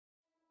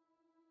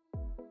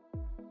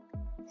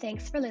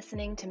Thanks for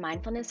listening to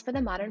Mindfulness for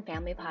the Modern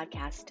Family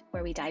podcast,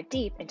 where we dive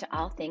deep into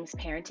all things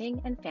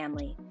parenting and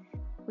family.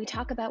 We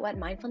talk about what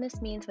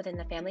mindfulness means within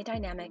the family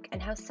dynamic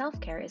and how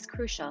self-care is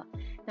crucial,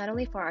 not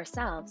only for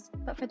ourselves,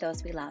 but for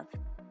those we love.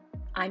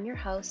 I'm your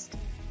host,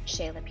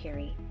 Shayla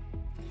Peary.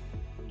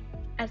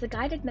 As a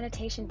guided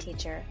meditation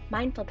teacher,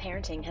 mindful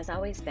parenting has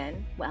always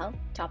been,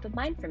 top of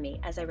mind for me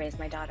as I raise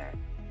my daughter.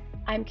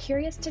 I'm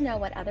curious to know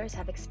what others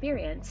have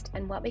experienced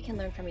and what we can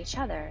learn from each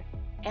other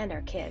and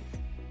our kids.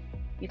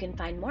 You can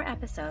find more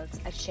episodes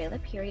at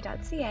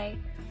shaylapeary.ca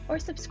or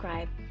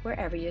subscribe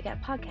wherever you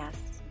get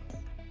podcasts.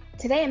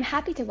 Today, I'm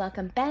happy to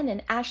welcome Ben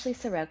and Ashley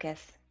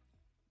Srokosz.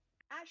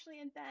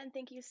 Ashley and Ben,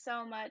 thank you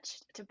so much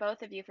to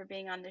both of you for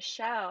being on the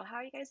show. How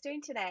are you guys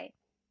doing today?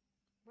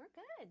 We're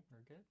good.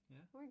 We're good,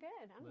 yeah. We're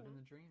good. I don't Living know.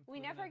 the dream.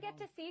 We never get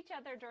to see each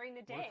other during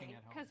the day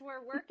because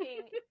we're working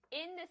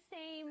in the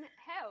same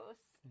house,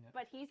 yeah.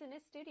 But he's in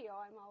his studio.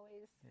 I'm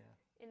always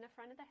in the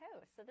front of the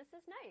house. So this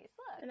is nice.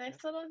 Look. A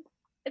nice little,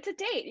 it's a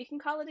date. You can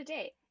call it a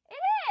date. It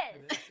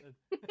is.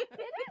 It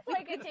is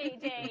like a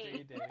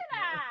day. Look at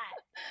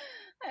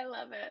that. I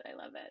love it.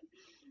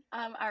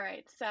 All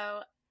right.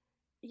 So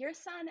your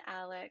son,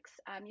 Alex,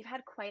 you've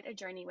had quite a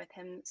journey with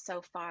him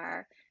so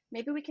far.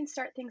 Maybe we can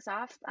start things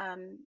off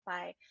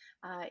by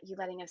you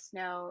letting us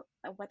know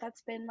what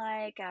that's been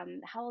like.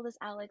 How old is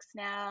Alex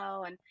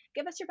now? And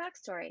give us your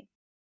backstory.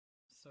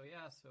 So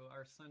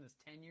our son is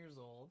 10 years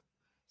old.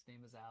 His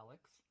name is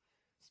Alex,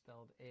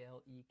 spelled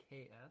Aleks,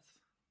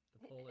 the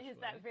Polish way. Is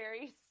that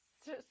very,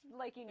 just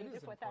like you need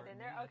to put that in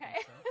there? Yeah,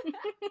 okay.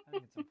 I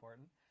think it's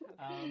important.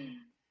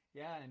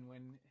 And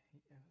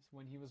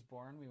when he was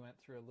born, we went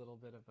through a little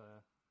bit of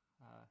a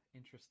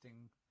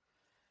interesting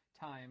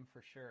time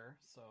for sure.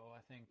 So I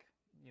think,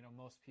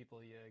 most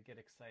people, you get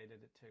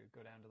excited to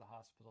go down to the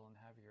hospital and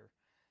have your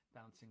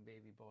bouncing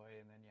baby boy,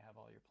 and then you have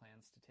all your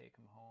plans to take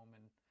him home,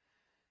 and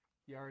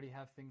you already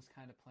have things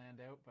kind of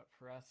planned out. But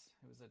for us,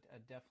 it was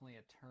definitely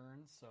a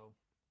turn. So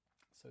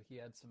he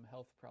had some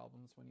health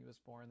problems when he was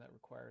born that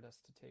required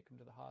us to take him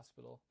to the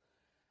hospital.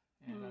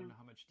 And I don't know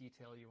how much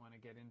detail you want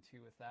to get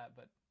into with that,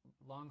 but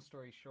long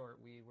story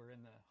short, we were in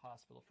the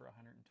hospital for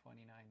 129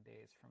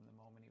 days from the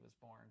moment he was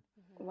born.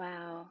 Mm-hmm.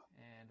 Wow.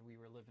 And we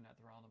were living at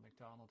the Ronald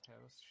McDonald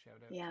House.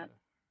 Shout out to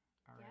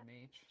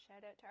RMH.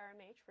 Shout out to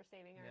RMH for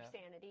saving our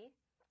sanity.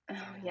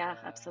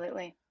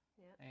 Absolutely.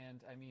 Yeah.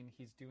 And I mean,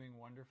 he's doing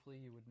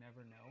wonderfully. You would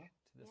never know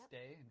to this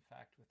day. In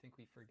fact, I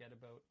think we forget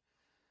about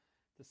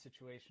the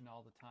situation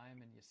all the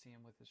time, and you see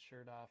him with his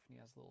shirt off and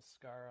he has a little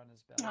scar on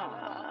his belly.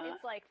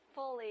 It's like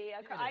fully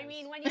I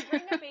mean, when you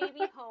bring a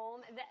baby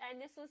home,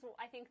 and this was,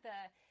 I think, the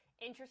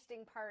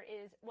interesting part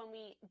is when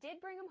we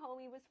did bring him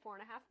home, he was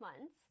 4.5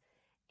 months,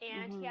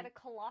 and he had a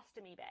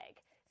colostomy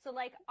bag. So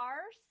like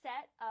our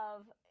set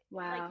of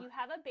like, you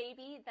have a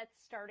baby that's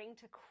starting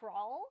to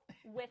crawl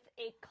with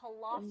a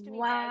colostomy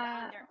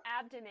bag on their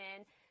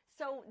abdomen.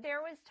 So there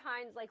was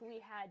times like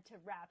we had to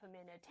wrap him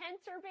in a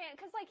tensor band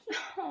because like he'd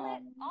pull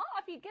it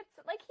off. He gets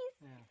like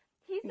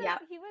he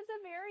was a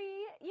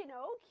very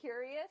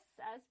curious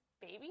as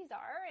babies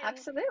are. And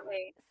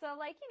absolutely. So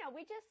like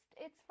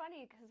it's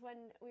funny because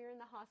when we were in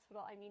the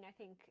hospital, I mean, I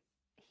think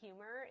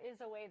humor is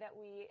a way that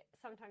we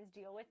sometimes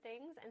deal with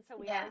things, and so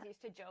we always used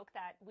to joke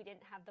that we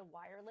didn't have the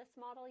wireless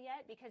model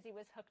yet because he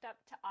was hooked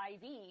up to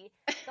IV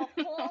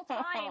the whole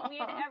time we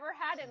had ever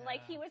had him.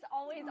 Like he was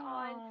always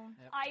on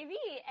IV,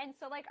 and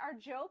so like our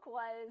joke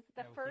was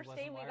the first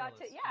day we got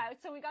to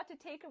so we got to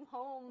take him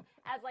home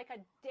as like a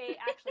day.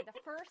 Actually,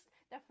 the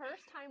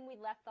first time we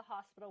left the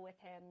hospital with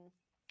him,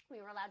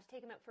 we were allowed to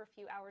take him out for a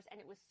few hours, and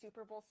it was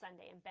Super Bowl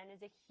Sunday, and Ben is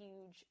a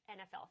huge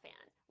NFL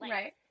fan.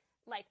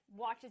 Like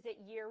watches it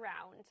year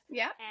round.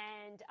 Yeah.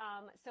 And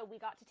so we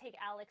got to take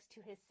Alex to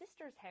his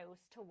sister's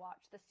house to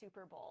watch the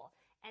Super Bowl.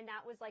 And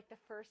that was like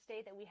the first day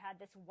that we had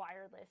this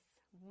wireless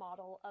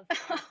model of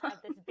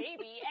this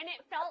baby. And it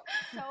felt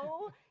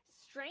so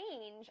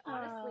strange,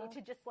 honestly,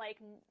 to just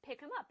like pick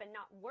him up and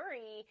not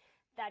worry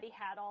that he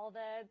had all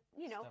the,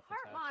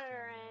 heart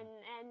monitor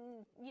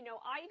and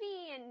IV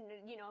and,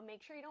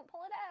 make sure you don't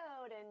pull it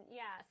out. And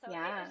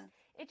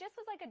it just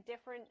was like a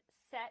different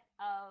set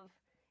of,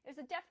 it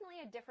was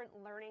definitely a different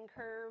learning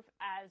curve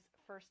as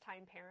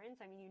first-time parents.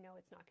 I mean,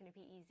 it's not going to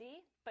be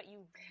easy, but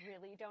you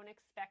really don't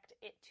expect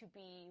it to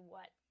be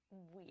what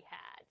we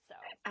had. So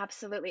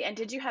absolutely. And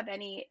did you have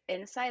any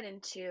insight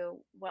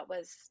into what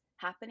was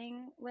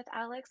happening with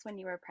Alex when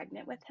you were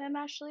pregnant with him,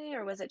 Ashley,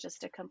 or was it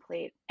just a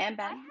complete? And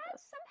Ben? I had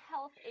some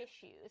health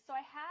issues. So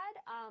I had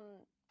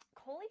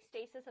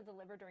cholestasis of the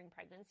liver during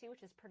pregnancy,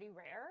 which is pretty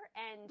rare,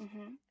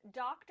 and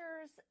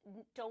doctors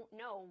don't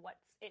know what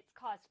it's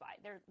caused by.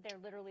 They're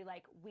literally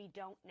like, we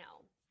don't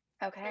know.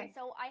 Okay. And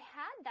so I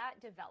had that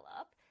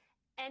develop,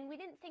 and we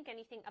didn't think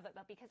anything of it,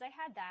 but because I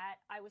had that,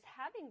 I was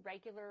having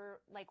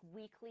regular, like,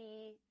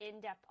 weekly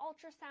in-depth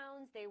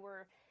ultrasounds. They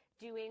were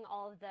doing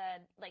all of the,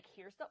 like,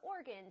 here's the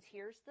organs,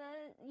 here's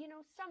the,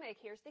 stomach,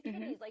 here's the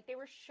kidneys. Like, they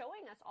were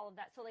showing us all of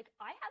that. So, like,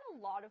 I had a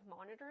lot of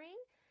monitoring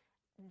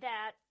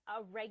that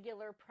a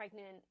regular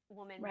pregnant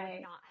woman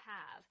would not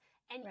have.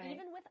 And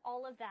even with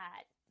all of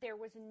that, there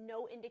was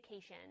no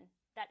indication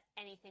that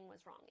anything was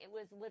wrong. It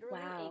was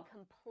literally a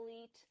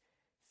complete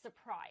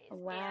surprise.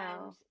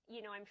 Wow.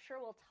 And, I'm sure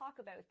we'll talk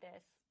about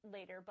this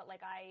later, but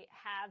like I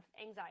have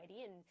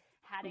anxiety and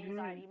had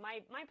anxiety.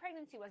 My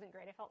pregnancy wasn't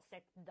great. I felt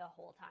sick the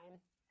whole time.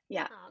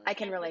 Yeah, I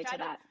can relate to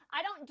that.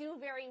 I don't do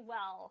very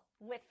well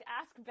with,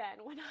 ask Ben,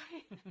 when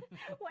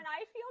I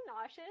feel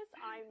nauseous,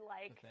 I'm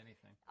like, with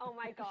anything. Oh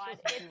my God.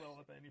 It's well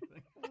with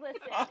anything.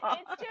 Listen,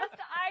 it's just,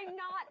 I'm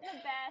not the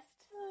best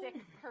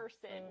sick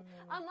person.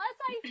 Unless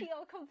I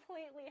feel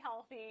completely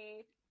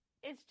healthy,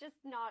 it's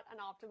just not an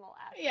optimal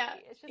Ashley. Yeah.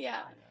 It's just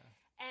not.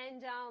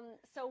 And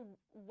so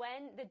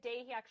when the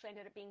day he actually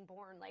ended up being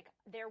born, like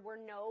there were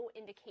no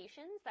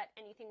indications that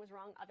anything was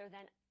wrong other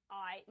than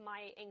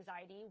my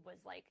anxiety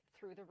was like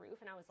through the roof,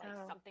 and I was like,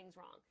 something's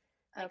wrong.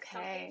 Like, okay.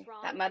 Something's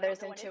wrong. That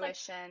mother's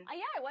intuition. Like,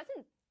 I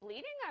wasn't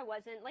bleeding. I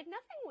wasn't like,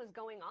 nothing was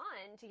going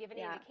on to give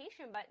any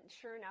indication, but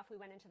sure enough,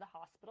 we went into the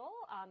hospital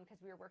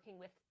because we were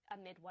working with a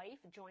midwife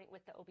joint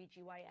with the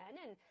OBGYN,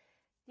 and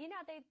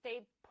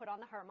they put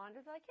on the heart monitor.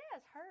 They're like, yeah,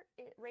 his heart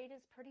rate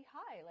is pretty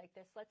high. Like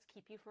this, let's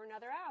keep you for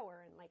another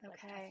hour. And like, let's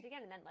test it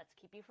again. And then let's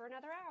keep you for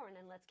another hour. And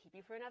then let's keep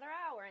you for another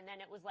hour. And then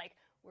it was like,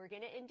 we're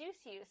going to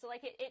induce you. So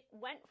like it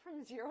went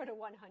from 0 to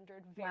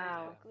 100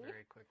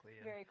 very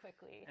quickly. Very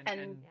quickly.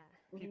 And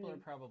people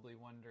are probably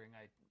wondering,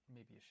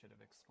 maybe you should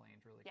have explained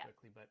really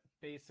quickly, but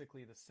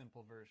basically the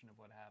simple version of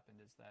what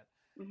happened is that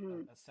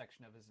a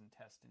section of his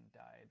intestine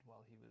died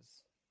while he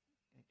was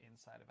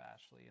inside of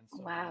Ashley, and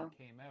so when he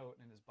came out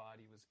and his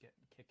body was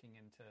kicking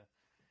into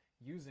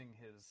using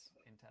his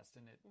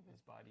intestine, his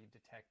body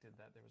detected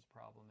that there was a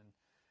problem, and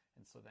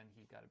so then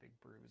he got a big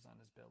bruise on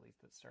his belly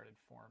that started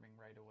forming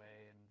right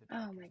away, and the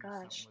doctor knew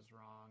something was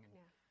wrong, and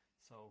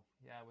so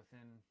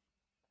within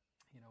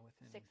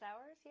 6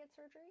 hours he had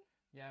surgery.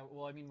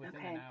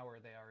 Within an hour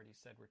they already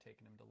said we're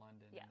taking him to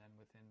London, and then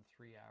within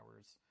 3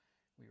 hours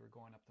we were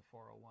going up the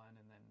 401,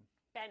 and then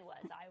Ben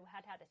was. I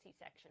had a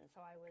C-section,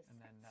 so I was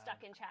stuck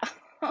in Chatham.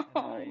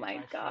 Oh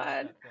my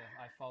God.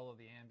 I follow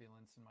the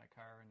ambulance in my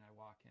car, and I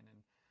walk in,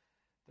 and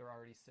they're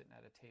already sitting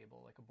at a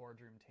table, like a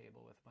boardroom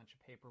table with a bunch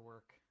of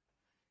paperwork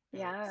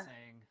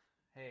saying,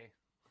 hey,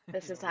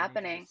 this is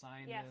happening.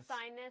 Sign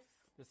this.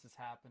 This is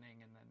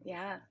happening. And then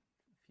within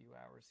a few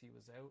hours he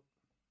was out.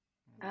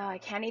 I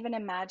can't even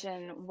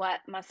imagine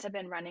what must have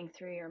been running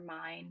through your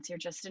mind. You're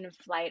just in a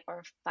flight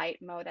or fight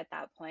mode at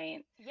that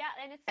point. Yeah,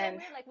 and it's so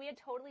weird. Like, we had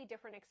totally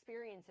different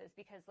experiences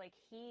because, like,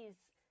 he's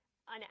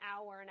an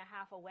hour and a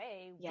half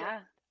away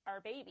with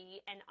our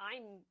baby, and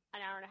I'm an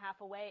hour and a half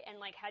away and,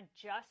 like, had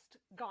just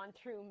gone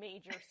through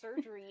major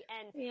surgery.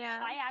 And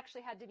I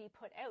actually had to be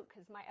put out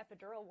because my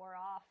epidural wore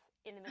off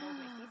in the middle of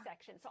my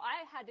C-section. So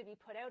I had to be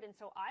put out, and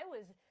so I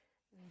was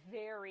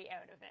very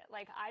out of it.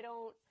 Like, I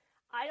don't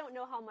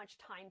know how much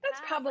time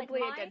passed. That's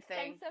probably a good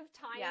thing. My sense of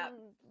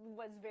time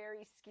was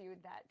very skewed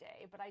that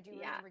day, but I do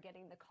remember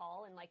getting the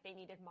call, and like they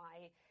needed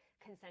my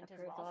consent as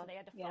well, so they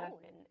had to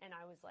phone, and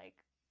I was like,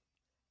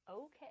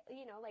 okay,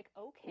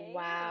 okay.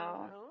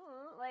 Wow.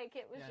 Like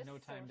it was just no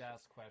time to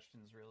ask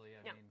questions, really.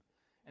 I mean,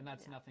 and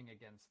that's nothing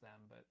against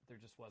them, but there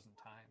just wasn't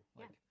time.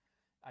 Like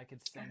I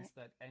could sense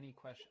that any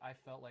question, I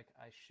felt like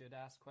I should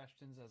ask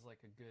questions as like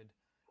a good,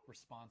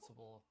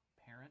 responsible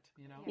parent,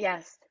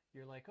 Yes.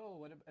 You're like, oh,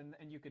 what?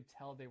 And you could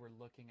tell they were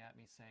looking at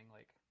me saying,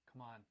 like,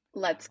 come on.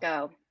 Let's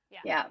go.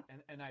 Yeah.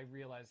 And I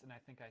realized, and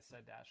I think I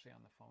said to Ashley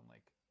on the phone,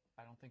 like,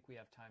 I don't think we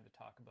have time to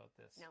talk about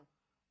this. No.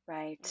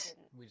 Right.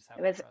 We just have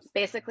it was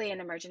basically an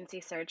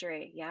emergency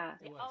surgery. Yeah.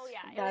 It was. Oh,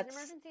 yeah. It was an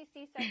emergency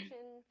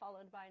C-section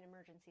followed by an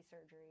emergency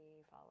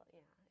surgery.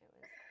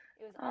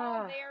 It was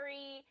all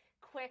very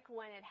quick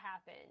when it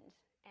happened.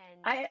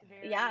 And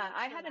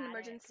I had an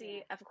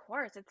emergency. Of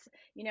course, it's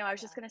I was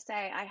just gonna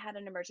say I had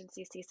an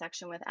emergency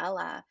C-section with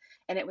Ella,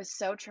 and it was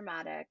so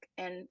traumatic.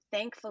 And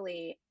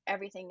thankfully,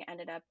 everything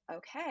ended up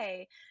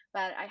okay.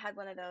 But I had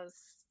one of those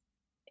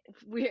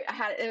weird.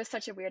 It was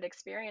such a weird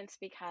experience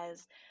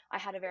because I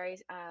had a very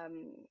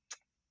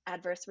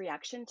adverse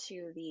reaction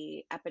to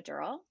the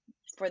epidural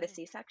for the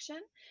C-section,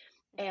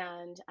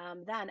 and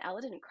then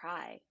Ella didn't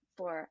cry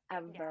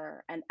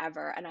forever and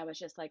ever, and I was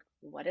just like,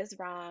 what is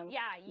wrong?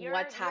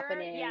 What's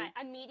happening?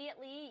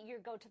 Immediately you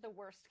go to the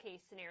worst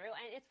case scenario.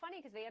 And it's funny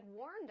because they had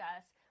warned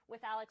us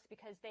with Alex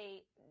because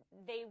they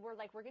were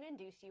like, we're going to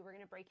induce you, we're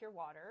going to break your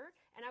water,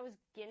 and I was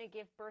going to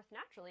give birth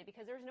naturally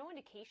because there was no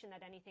indication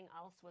that anything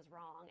else was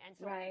wrong. And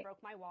so I broke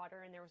my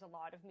water, and there was a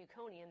lot of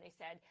meconium, they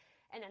said,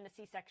 and then the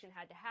C-section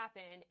had to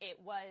happen. It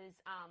was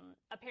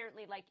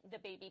apparently like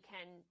the baby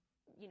can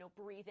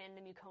breathe in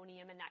the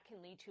meconium, and that can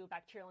lead to a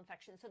bacterial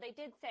infection. So they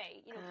did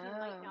say, he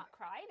might not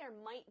cry. There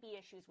might be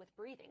issues with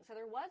breathing. So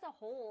there was a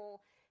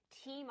whole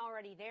team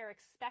already there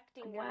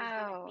expecting there was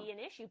going to be an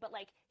issue. But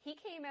like he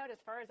came out, as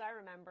far as I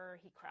remember,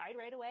 he cried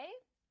right away.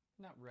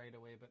 Not right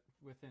away, but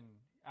within,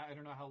 I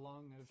don't know how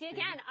long. See,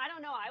 again, I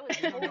don't know. I was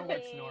totally... know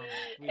what's normal.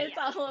 It's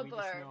all a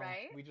blur,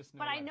 right? We just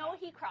know. But I know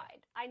he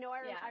cried. I know.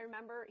 I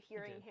remember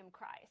hearing him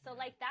cry. So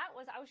like that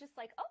was, I was just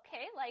like,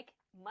 okay, like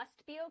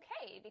must be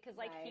okay because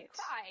like he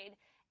cried.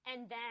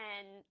 And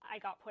then I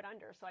got put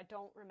under, so I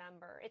don't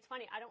remember. It's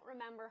funny, I don't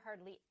remember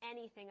hardly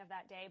anything of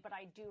that day, but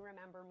I do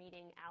remember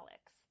meeting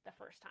Alex the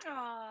first time.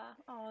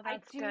 Oh,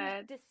 that's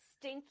good.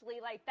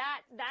 Distinctly, like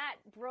that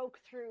broke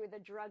through the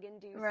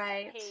drug-induced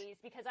haze,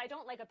 because I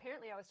don't, like,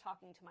 apparently I was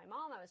talking to my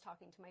mom, I was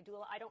talking to my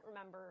doula. I don't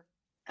remember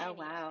any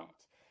of it.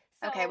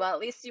 So, okay, well, at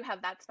least you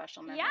have that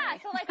special memory. Yeah,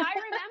 so, like, I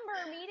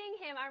remember meeting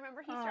him. I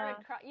remember he started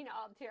crying. You know,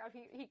 I'll tear up.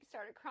 He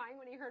started crying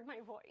when he heard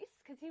my voice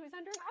because he was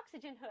under an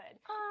oxygen hood.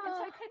 And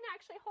so I couldn't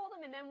actually hold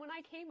him. And then when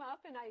I came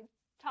up and I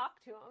talked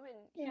to him, and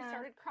he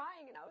started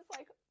crying, and I was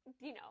like,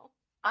 you know.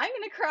 I'm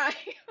going to cry.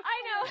 I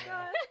know.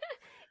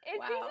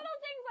 It's these little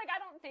things, like,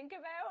 I don't think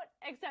about,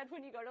 except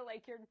when you go to,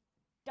 like, your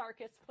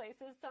darkest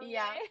places someday.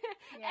 Yeah.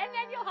 And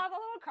then you'll have a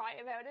little cry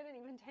about it, and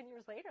even 10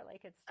 years later,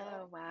 like, it's still.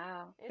 Oh,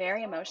 wow.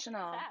 Very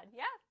emotional. Sad.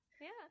 Yeah.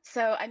 Yeah.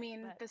 So, I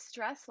mean, the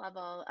stress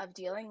level of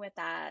dealing with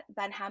that.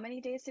 Ben, how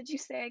many days did you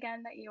say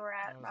again that you were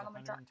at Ronald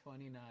McDonald?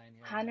 129.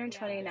 Yeah,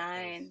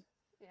 129.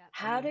 Yeah.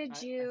 How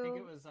did you I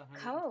think it was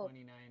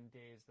 129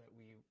 days that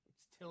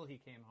till he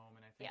came home,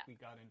 and I think we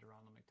got into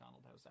Ronald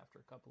McDonald House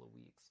after a couple of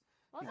weeks.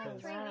 Well, it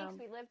was 3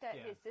 weeks we lived at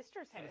his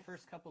sister's house. For the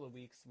first couple of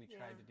weeks, we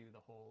tried to do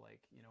the whole,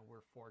 like, you know,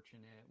 we're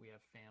fortunate, we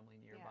have family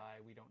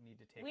nearby, we don't need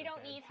to take. We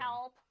don't need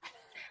help.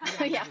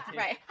 Yeah,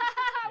 right.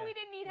 We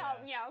didn't need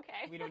help. Yeah,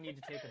 okay. We don't need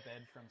to take a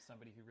bed from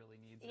somebody who really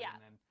needs it,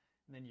 and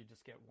then you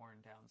just get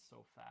worn down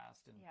so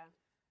fast, and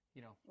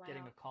you know,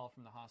 getting a call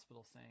from the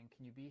hospital saying,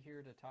 "Can you be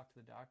here to talk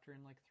to the doctor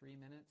in like 3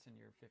 minutes?" and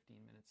you're 15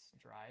 minutes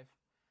drive.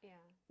 Yeah.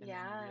 And then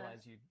you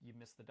realize you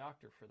missed the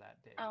doctor for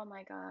that day. Oh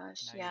my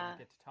gosh. Now you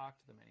don't get to talk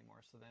to them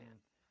anymore. So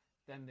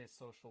then the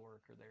social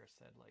worker there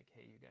said, like,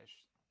 "Hey, you guys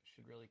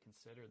should really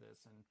consider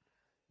this." And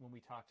when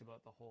we talked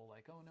about the whole,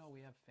 like, "Oh no,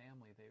 we have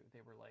family," they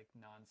were like,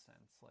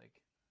 "Nonsense,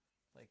 like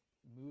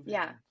moving."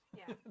 Yeah.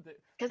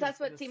 Because that's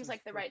what seems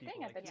like the right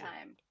thing at the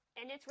time.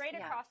 And it's right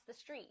across the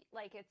street.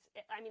 Like,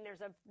 I mean,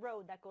 there's a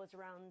road that goes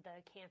around the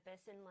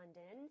campus in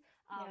London,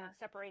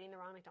 separating the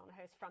Ronald McDonald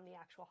House from the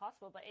actual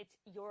hospital. But it's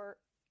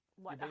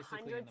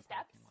 100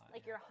 steps?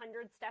 Like, you're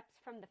 100 steps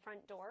from the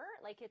front door.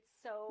 Like, it's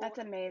so That's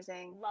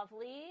amazing.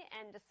 Lovely,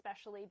 and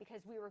especially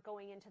because we were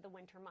going into the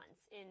winter months.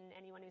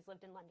 Anyone who's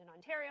lived in London,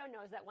 Ontario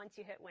knows that once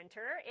you hit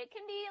winter, it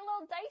can be a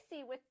little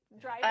dicey with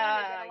driving.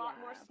 We get a lot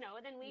more snow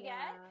than we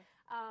get.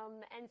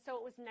 And so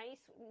it was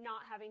nice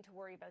not having to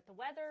worry about the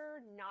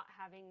weather, not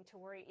having to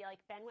worry.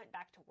 Like, Ben went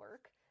back to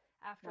work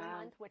after a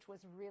month, which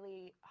was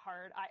really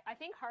hard. I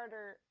think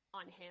harder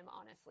on him,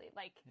 honestly.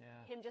 Like,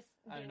 him just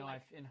being, I don't know.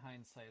 In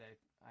hindsight,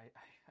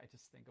 I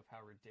just think of how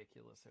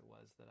ridiculous it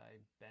was that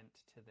I bent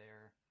to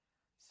their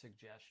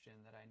suggestion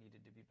that I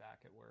needed to be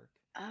back at work.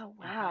 Oh,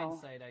 wow. In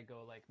hindsight, I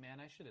go, like,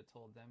 man, I should have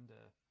told them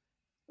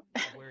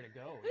where to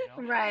go, you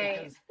know?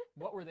 Right. Because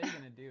what were they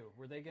going to do?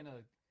 Were they going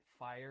to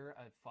fire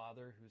a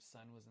father whose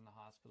son was in the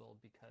hospital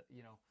because,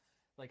 you know,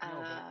 like,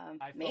 no, but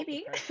I felt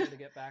the pressure to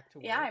get back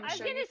to work. Yeah, I'm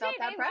sure you felt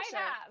that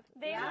pressure.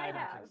 They might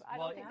have. I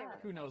don't think they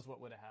who knows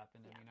what would have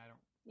happened. I mean, I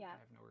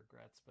have no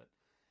regrets, but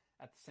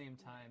at the same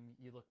time,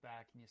 you look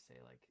back and you say,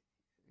 like,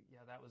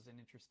 yeah, that was an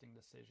interesting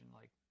decision,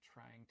 like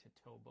trying to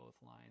toe both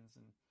lines.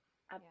 And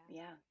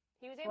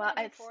he was able to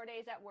do 4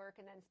 days at work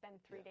and then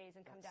spend 3 days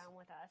and come down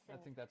with us. And,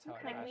 I think that's how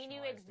and we knew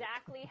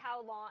exactly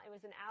how long. It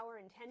was an hour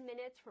and 10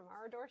 minutes from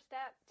our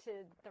doorstep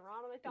to the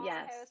Ronald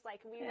McDonald House.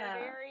 Like, we were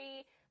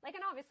very, like,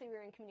 and obviously we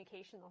were in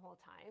communication the whole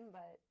time,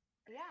 but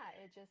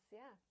it just,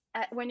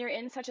 when you're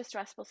in such a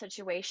stressful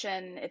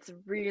situation, it's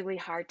really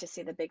hard to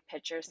see the big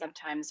picture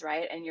sometimes,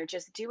 right? And you're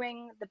just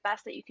doing the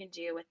best that you can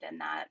do within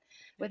that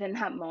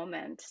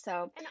moment.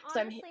 So, and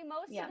honestly,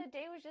 most of the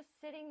day was just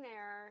sitting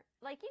there.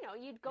 Like, you know,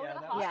 you'd go to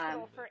the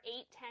hospital for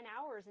 8-10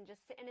 hours and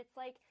just sit, and it's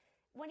like,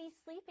 when he's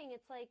sleeping,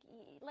 it's like,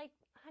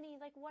 honey,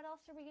 like, what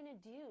else are we gonna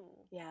do?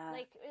 Yeah.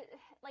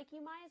 Like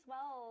you might as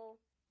well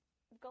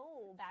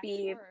go back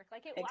to work.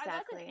 Like, I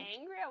wasn't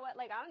angry.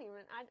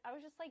 I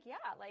was just like,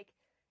 like,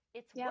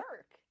 it's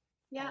work.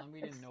 Yeah. Well, and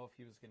we didn't know if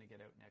he was going to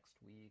get out next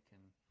week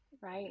and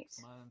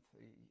next month.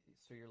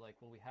 So you're like,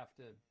 well, we have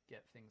to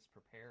get things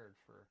prepared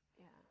for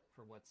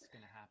what's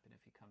going to happen if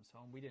he comes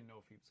home. We didn't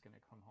know if he was going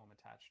to come home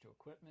attached to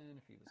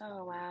equipment, if he was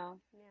Oh, wow.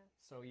 Yeah.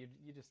 So you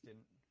just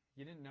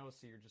didn't know,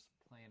 so you're just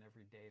playing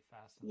every day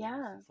fast and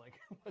loose. It's like,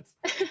 what's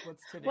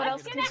today?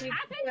 What's going to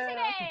happen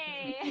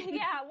today?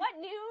 What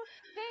new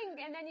thing?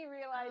 And then you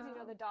realize, you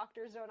know, the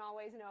doctors don't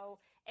always know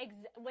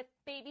with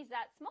babies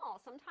that small.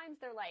 Sometimes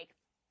they're like,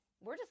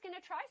 we're just going to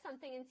try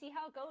something and see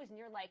how it goes. And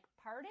you're like,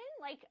 pardon?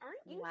 Like,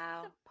 aren't you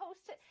supposed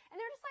to? And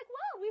they're just like,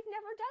 well, we've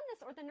never done this.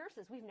 Or the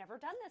nurses, we've never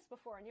done this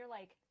before. And you're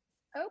like,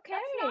 okay.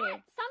 That's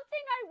not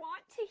something I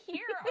want to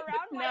hear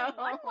around my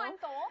 1 month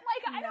old.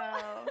 Like, I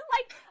don't,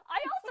 like,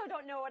 I also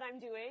don't know what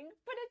I'm doing,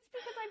 but it's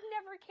because I've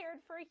never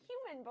cared for a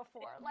human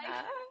before. Like,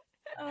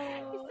 so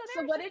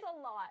there's a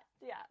lot.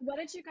 Yeah. What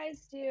did you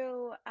guys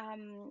do?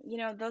 You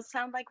know, those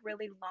sound like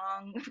really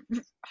long,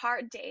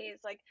 hard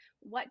days. Like,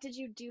 what did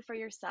you do for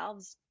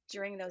yourselves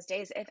during those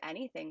days, if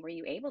anything? Were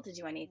you able to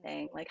do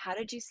anything? Like, how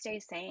did you stay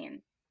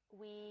sane?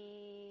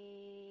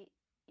 You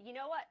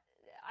know what?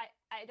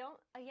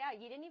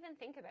 you didn't even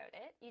think about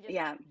it. You just,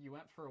 you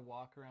went for a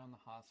walk around the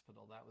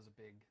hospital. That was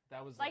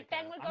like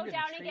Ben would go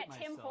down and get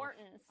Tim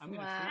Hortons. I'm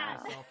going to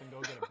treat myself and go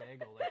get a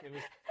bagel. Like, it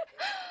was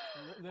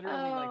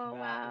literally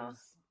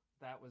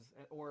that was,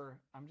 or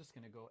I'm just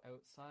going to go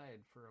outside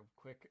for a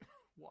quick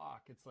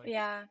walk. It's like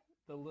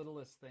the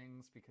littlest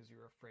things because you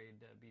were afraid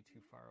to be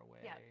too far away.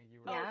 Yeah. You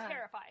were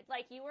terrified.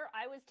 Like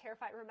I was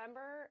terrified. I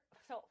remember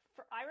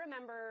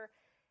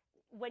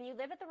when you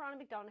live at the Ronald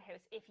McDonald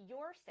House, if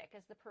you're sick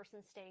as the person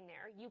staying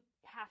there, you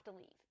have to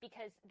leave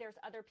because there's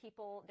other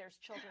people,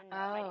 there's children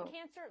fighting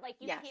cancer. Like,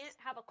 you can't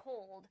have a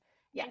cold.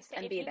 Yes,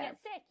 and if be you there.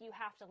 get sick, you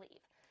have to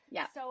leave.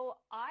 Yeah. So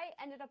I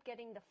ended up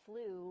getting the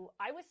flu.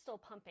 I was still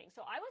pumping.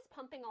 So I was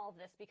pumping all of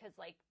this because,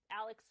 like,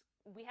 Alex,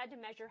 we had to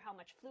measure how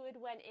much fluid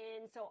went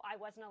in. So I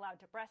wasn't allowed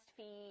to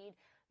breastfeed,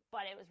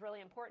 but it was really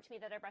important to me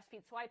that I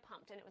breastfeed. So I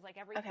pumped, and it was like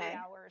every 3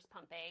 hours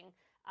pumping.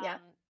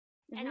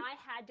 And I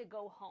had to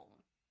go home.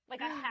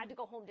 Like, I had to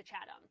go home to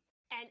Chatham.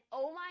 And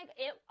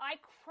I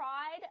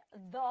cried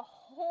the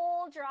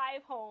whole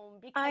drive home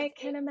because I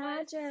can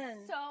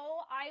imagine.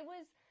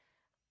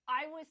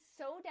 I was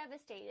so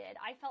devastated.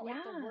 I felt like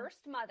the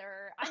worst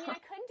mother. I mean,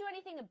 I couldn't do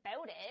anything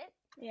about it.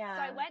 Yeah.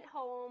 So I went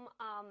home.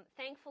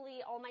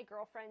 Thankfully, all my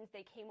girlfriends,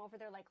 they came over.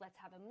 They're like, let's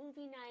have a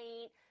movie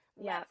night.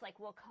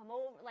 We'll come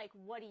over. Like,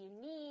 what do you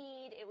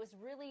need? It was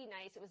really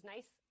nice. It was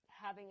nice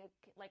having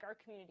our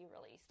community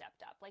really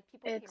stepped up. Like,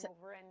 people came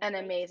over and an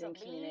amazing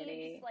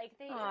community. Like,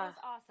 it was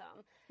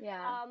awesome. Yeah.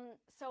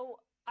 So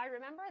I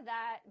remember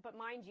that, but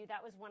mind you,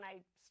 that was when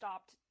I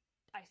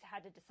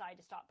had to decide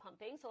to stop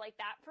pumping. So, like,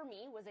 that for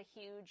me was a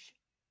huge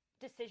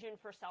decision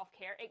for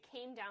self-care. It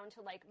came down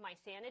to, like, my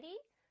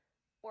sanity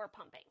or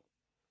pumping.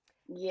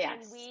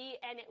 Yes.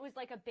 And it was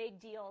like a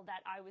big deal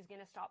that I was going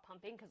to stop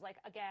pumping because,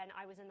 like, again,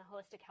 I was in the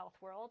holistic health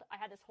world. I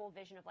had this whole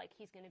vision of, like,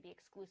 he's going to be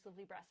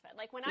exclusively breastfed.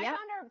 Like, when I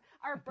found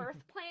our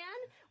birth plan,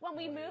 when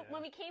we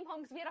came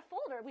home, because we had a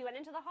folder, we went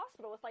into the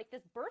hospital with, like,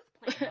 this birth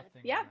plan.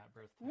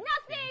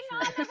 Nothing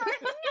on the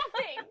birth,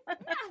 nothing.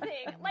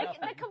 Like,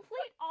 the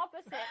complete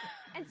opposite.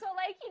 And so,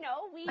 like, you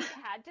know, we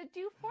had to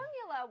do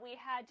formula. We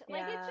had to,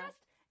 like, it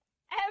just,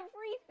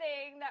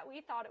 everything that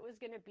we thought it was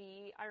going to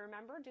be. I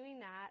remember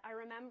doing that.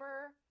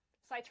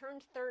 So I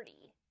turned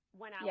 30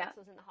 when Alex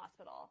was in the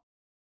hospital.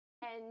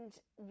 And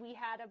we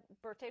had a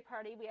birthday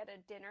party. We had a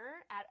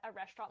dinner at a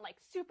restaurant, like,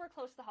 super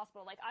close to the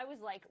hospital. Like, I was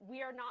like,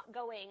 we are not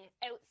going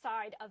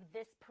outside of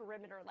this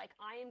perimeter. Like,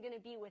 I am going to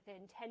be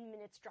within 10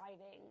 minutes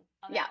driving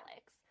of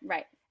Alex.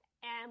 Right.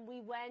 And we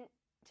went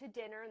to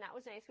dinner, and that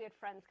was nice. We had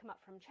friends come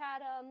up from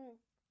Chatham.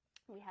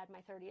 We had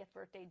my 30th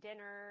birthday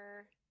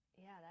dinner.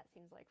 Yeah, that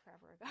seems like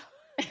forever ago.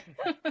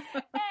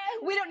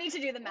 We don't need to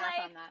do the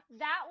math on that.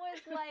 That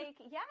was like,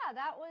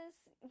 that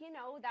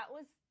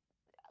was,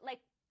 like,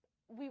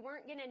 we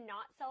weren't going to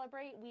not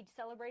celebrate. We'd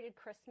celebrated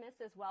Christmas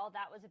as well.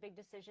 That was a big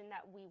decision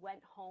that we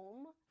went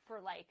home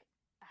for, like,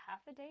 a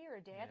half a day or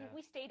a day. I think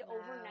we stayed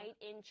overnight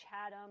in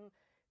Chatham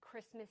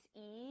Christmas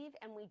Eve,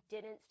 and we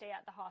didn't stay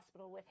at the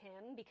hospital with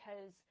him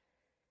because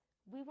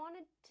we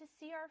wanted to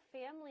see our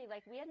family.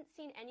 Like, we hadn't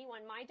seen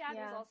anyone. My dad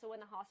was also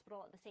in the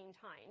hospital at the same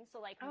time. So,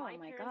 like, my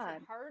parents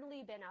had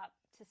hardly been up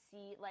to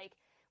see, like,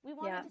 we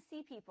wanted to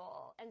see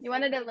people. And you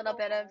wanted a little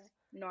bit of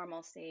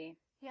normalcy.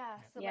 Yeah.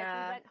 So, like,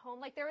 we went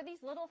home. Like, there were these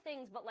little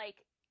things, but,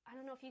 like, I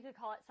don't know if you could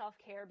call it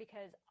self-care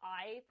because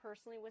I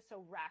personally was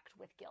so racked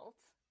with guilt.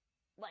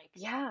 Like,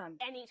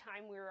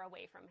 anytime we were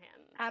away from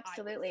him,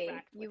 absolutely, I was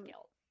racked with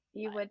guilt.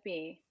 You would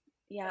be.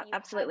 Yeah, you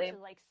absolutely. Had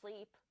to, like,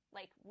 sleep.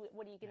 Like,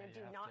 what are you going to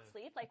do? Not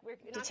sleep? Like, we're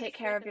not to take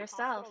care of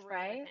yourself,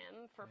 right? With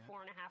him for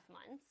 4.5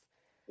 months.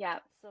 Yeah.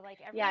 So, like,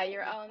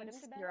 your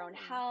own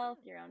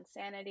health, your own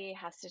sanity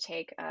has to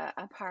take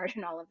a part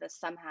in all of this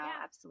somehow.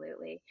 Yeah.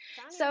 Absolutely.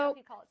 So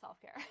you call it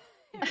self-care.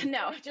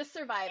 No, just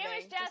surviving.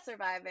 It was just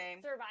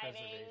surviving.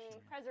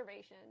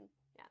 Preservation.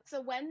 Yeah.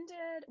 So when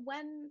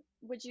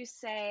would you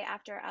say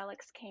after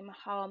Alex came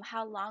home,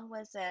 how long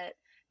was it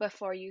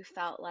before you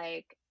felt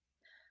like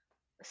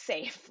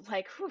safe,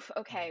 like, whew,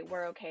 okay,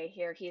 we're okay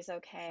here, he's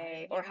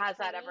okay? Or has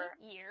that ever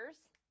years?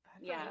 I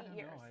don't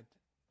know.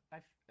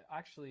 I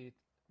actually,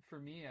 for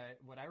me,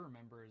 what I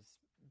remember is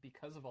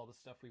because of all the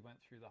stuff we went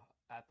through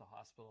at the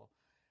hospital,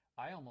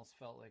 I almost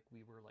felt like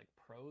we were like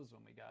pros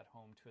when we got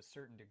home to a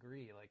certain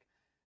degree, like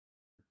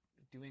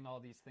doing all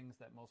these things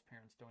that most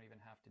parents don't even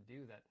have to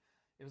do. That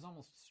it was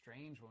almost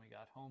strange when we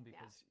got home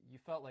because you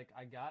felt like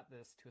I got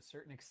this to a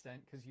certain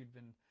extent because you'd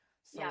been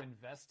so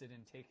invested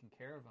in taking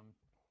care of them.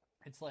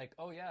 It's like,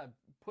 oh yeah,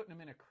 putting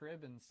him in a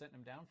crib and setting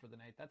him down for the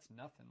night, that's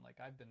nothing.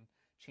 Like, I've been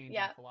changing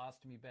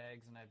colostomy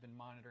bags and I've been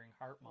monitoring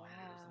heart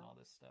monitors and all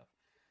this stuff.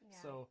 Yeah.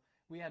 So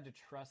we had to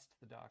trust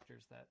the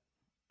doctors that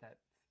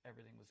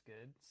everything was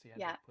good. So you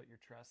had to put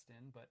your trust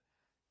in. But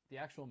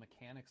the actual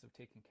mechanics of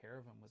taking care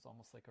of him was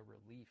almost like a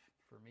relief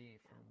for me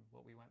from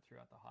what we went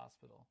through at the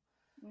hospital.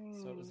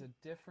 So it was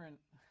definitely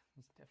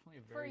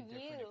a very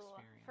different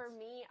experience. For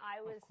me,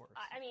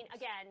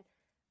 again,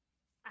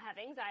 I have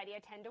anxiety.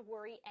 I tend to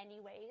worry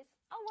anyways.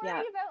 I'll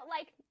worry about,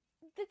 like,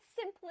 the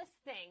simplest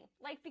thing,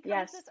 like,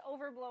 becomes this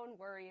overblown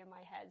worry in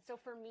my head. So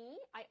for me,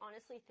 I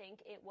honestly think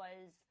it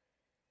was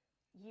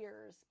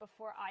years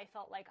before I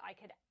felt like I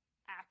could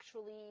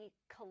actually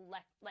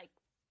collect, like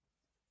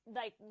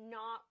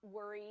not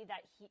worry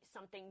that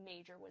something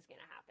major was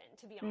going to happen,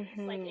 to be honest.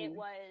 Like, it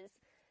was,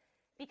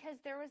 because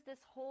there was this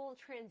whole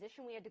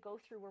transition we had to go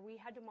through where we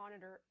had to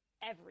monitor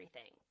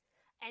everything.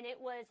 And it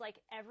was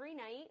like every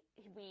night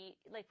we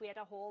had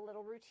a whole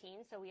little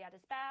routine. So we had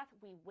his bath,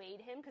 we weighed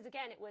him. Cause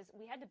again,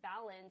 we had to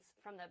balance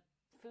from the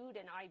food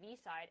and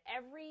IV side.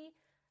 Every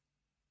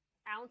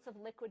ounce of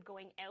liquid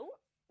going out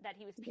that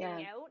he was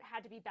peeing out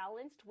had to be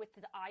balanced with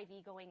the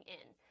IV going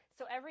in.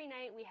 So every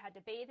night we had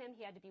to bathe him.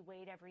 He had to be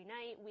weighed every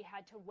night. We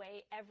had to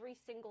weigh every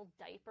single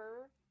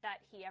diaper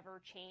that he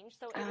ever changed.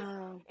 So it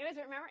was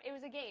remember, it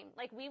was a game.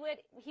 Like, he would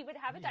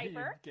have a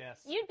diaper.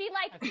 You'd be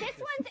like, this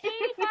one's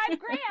 85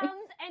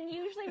 grams. And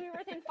usually we were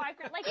within 5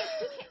 grams. Like,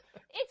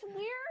 it's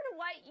weird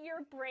what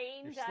your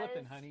brain does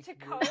slipping, honey. To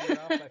cope. You're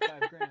off by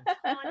 5 grams.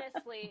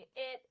 Honestly,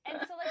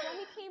 and so, like, when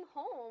we came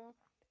home,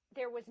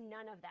 there was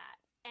none of that.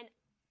 And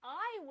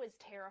I was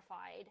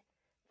terrified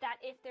that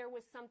if there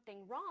was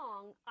something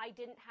wrong, I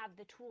didn't have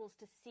the tools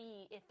to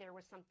see if there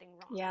was something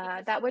wrong.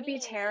 Yeah, that would be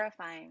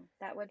terrifying.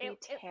 That would be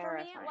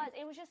terrifying. For me,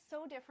 it was just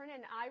so different,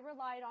 and I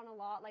relied on a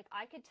lot. Like,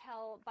 I could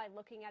tell by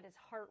looking at his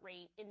heart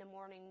rate in the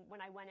morning when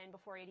I went in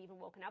before he had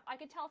even woken up.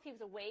 I could tell if he was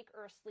awake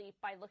or asleep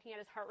by looking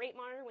at his heart rate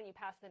monitor when you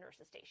passed the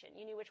nurse's station.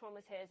 You knew which one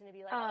was his, and it'd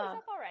be like, oh,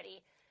 he's up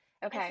already.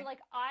 Okay. And so,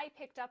 like, I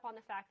picked up on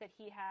the fact that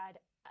he had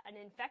an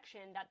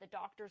infection that the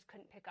doctors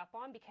couldn't pick up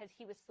on because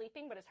he was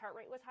sleeping, but his heart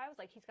rate was high. I was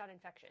like, he's got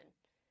an infection.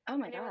 Oh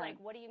my God. And they were like,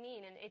 what do you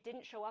mean? And it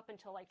didn't show up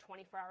until like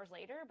 24 hours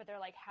later, but they're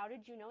like, how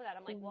did you know that?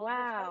 I'm like, well,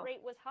 his heart rate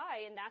was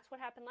high, and that's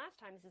what happened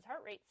last time is his heart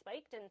rate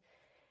spiked. And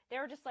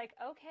they were just like,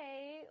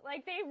 okay.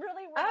 Like, they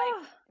really were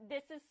like,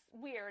 this is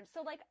weird.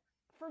 So, like,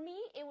 for me,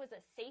 it was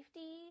a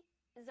safety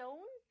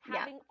zone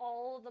having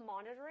all the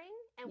monitoring.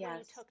 And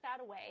when you took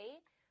that away,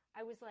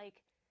 I was like,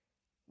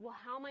 well,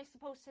 how am I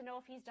supposed to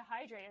know if he's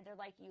dehydrated? They're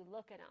like, you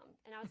look at him.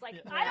 And I was like,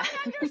 I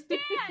don't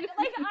understand.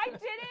 Like, I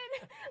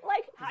didn't.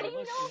 Like, how do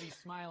you know? Is he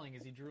smiling?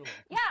 Is he drooling?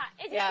 Yeah.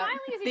 Is he smiling?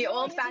 Is he the drooling?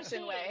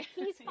 old-fashioned way.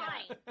 He's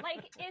fine.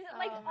 Like,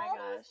 all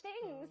those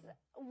things,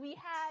 we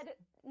had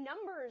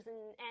numbers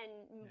and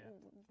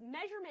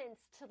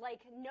measurements to,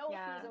 like, know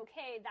if he's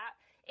okay. That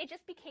it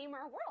just became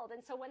our world. And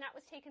so when that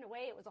was taken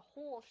away, it was a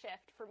whole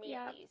shift for me,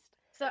 at least.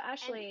 So,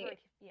 Ashley,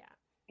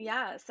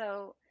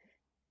 so,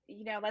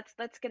 you know,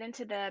 let's get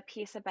into the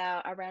piece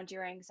around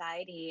your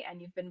anxiety,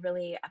 and you've been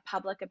really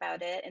public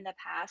about it in the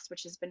past,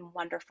 which has been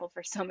wonderful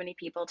for so many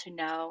people to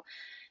know,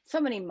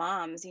 so many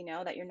moms, you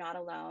know, that you're not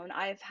alone.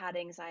 I've had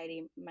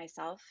anxiety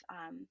myself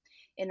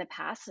in the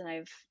past, and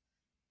I've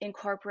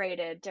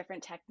incorporated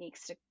different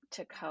techniques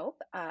to cope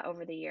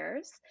over the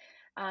years.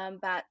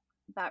 But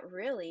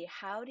really,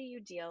 how do you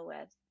deal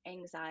with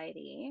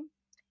anxiety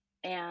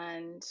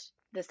and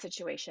the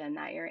situation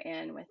that you're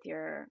in with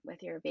your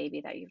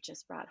baby that you've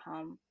just brought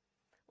home?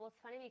 Well,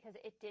 it's funny because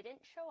it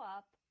didn't show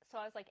up. So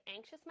I was like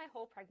anxious my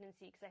whole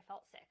pregnancy because I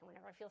felt sick. And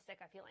whenever I feel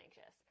sick, I feel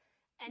anxious.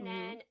 And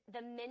then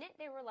the minute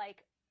they were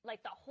like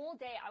the whole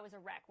day I was a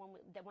wreck when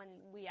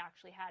we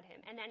actually had him.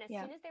 And then as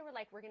soon as they were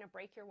like, we're going to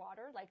break your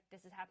water, like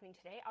this is happening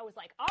today, I was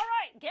like, all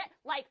right,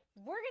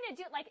 we're going to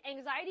do like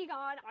anxiety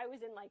gone. I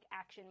was in like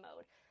action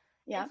mode.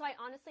 Yeah. And so I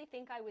honestly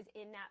think I was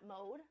in that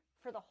mode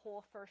for the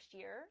whole first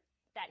year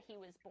that he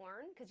was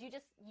born. Cause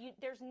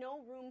there's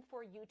no room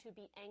for you to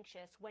be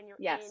anxious when you're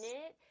in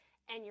it.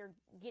 And you're,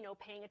 you know,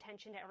 paying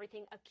attention to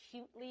everything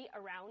acutely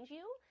around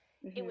you.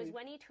 Mm-hmm. It was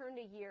when he turned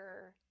a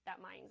year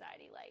that my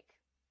anxiety, like,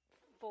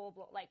 full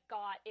blown, like,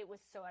 it was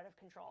so out of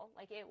control.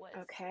 Like, it was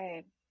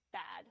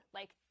bad.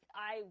 Like,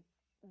 I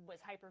was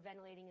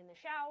hyperventilating in the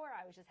shower.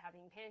 I was just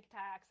having panic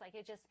attacks. Like,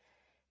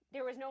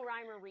 there was no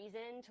rhyme or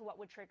reason to what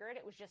would trigger it.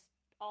 It was just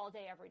all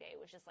day, every day. It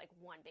was just, like,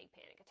 one big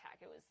panic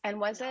attack. It was. And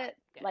was it,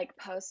 good. Like,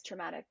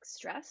 post-traumatic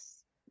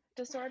stress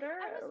disorder?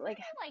 I was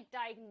never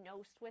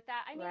diagnosed with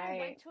that. I mean, I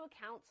went to a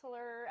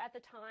counselor at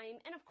the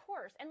time, and of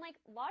course, and like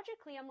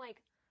logically, I'm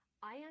like,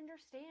 I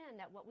understand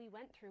that what we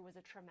went through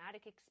was a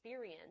traumatic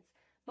experience.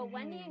 But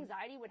when the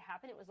anxiety would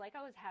happen, it was like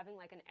I was having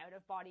like an out of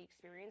body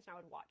experience, and I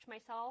would watch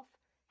myself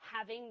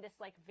having this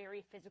like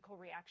very physical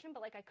reaction,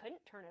 but like I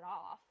couldn't turn it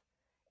off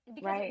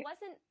because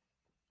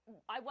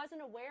I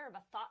wasn't aware of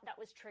a thought that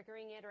was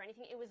triggering it or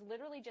anything. It was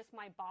literally just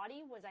my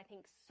body was, I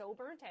think, so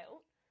burnt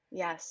out.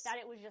 Yes. That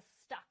it was just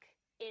stuck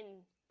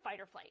in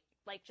fight or flight,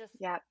 like just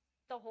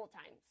the whole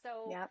time.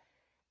 So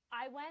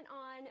I went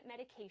on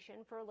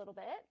medication for a little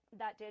bit.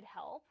 That did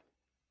help.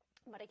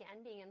 But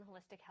again, being in the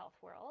holistic health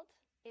world,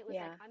 it was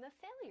like, I'm a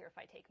failure if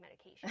I take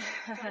medication.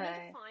 So I need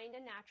to find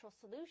a natural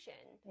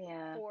solution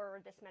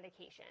for this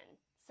medication.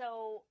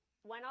 So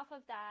went off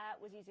of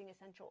that, was using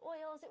essential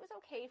oils. It was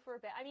okay for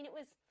a bit. I mean, it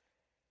was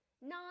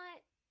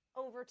not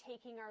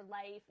overtaking our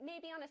life,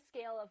 maybe on a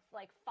scale of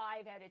like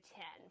 5 out of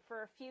 10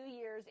 for a few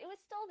years. It was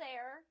still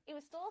there. It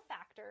was still a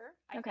factor,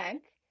 I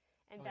think.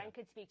 And Ben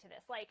could speak to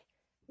this. Like,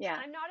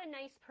 I'm not a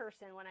nice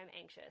person when I'm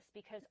anxious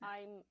because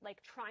I'm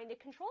like trying to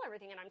control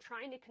everything and I'm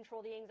trying to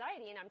control the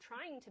anxiety and I'm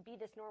trying to be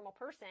this normal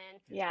person.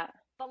 Yeah.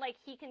 But like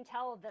he can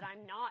tell that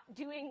I'm not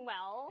doing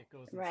well. It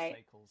goes in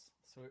cycles.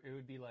 So it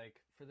would be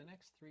like, for the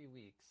next 3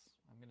 weeks,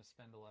 I'm going to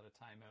spend a lot of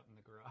time out in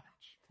the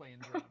garage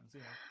playing drums, you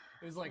know.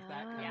 It was like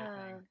that kind of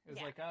thing. It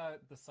was like,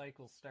 the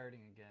cycle's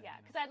starting again. Yeah,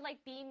 because I'd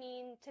like be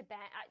mean to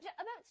Ben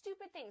about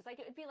stupid things. Like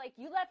it would be like,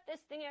 you left this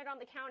thing out on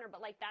the counter,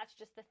 but like that's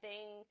just the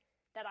thing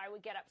that I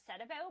would get upset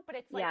about. But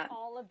it's like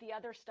all of the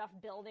other stuff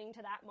building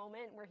to that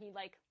moment where he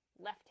like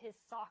left his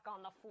sock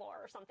on the floor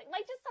or something.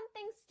 Like just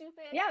something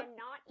stupid and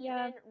not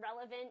even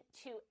relevant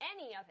to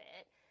any of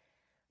it.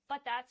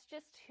 But that's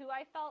just who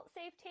I felt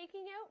safe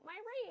taking out my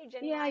rage.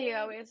 And you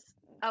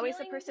always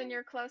the person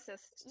you're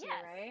closest to,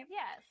 right?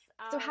 Yes.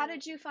 So how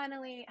did you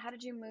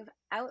move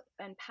out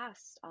and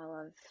past all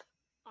of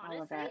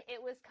Honestly, it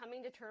was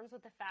coming to terms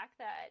with the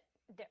fact that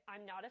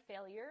I'm not a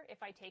failure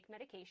if I take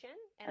medication,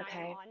 and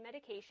I'm on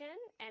medication,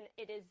 and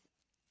it is,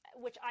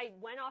 which I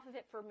went off of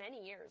it for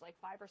many years, like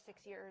 5 or 6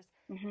 years.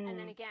 And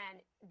then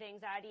again, the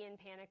anxiety and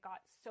panic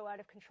got so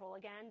out of control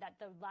again that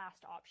the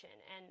last option,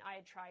 and I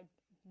had tried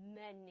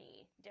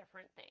many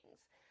different things.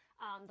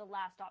 The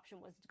last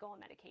option was to go on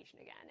medication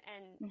again.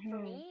 And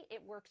for me,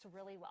 it works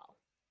really well.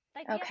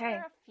 Like, yes,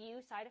 there are a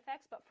few side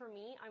effects, but for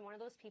me, I'm one of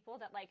those people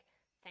that like,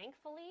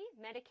 thankfully,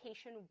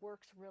 medication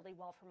works really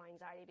well for my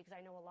anxiety because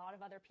I know a lot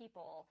of other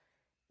people,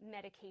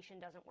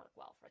 medication doesn't work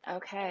well for them.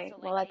 Okay. So,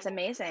 like, well, that's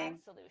amazing.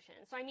 Solution.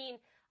 So, I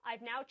mean,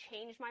 I've now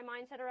changed my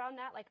mindset around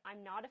that. Like,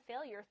 I'm not a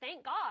failure.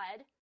 Thank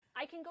God.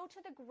 I can go to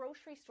the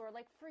grocery store,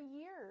 like, for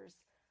years.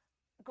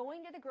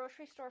 Going to the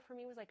grocery store for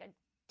me was like a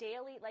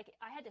daily, like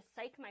I had to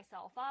psych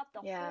myself up.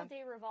 The whole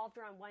day revolved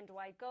around when do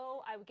I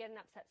go. I would get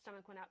an upset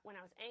stomach when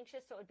I was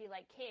anxious. So it would be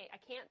like, hey, I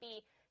can't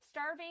be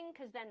starving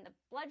because then the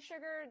blood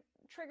sugar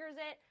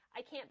triggers it. I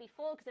can't be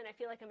full because then I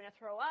feel like I'm going to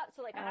throw up.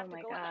 So like I have to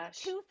go at like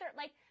 2:30.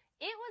 Like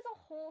it was a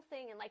whole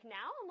thing. And like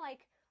now I'm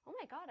like, oh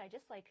my God, I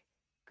just like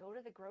go to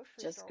the grocery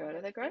store. Just go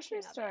to the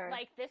grocery store.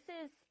 Like this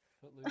is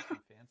Footloose and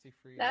fancy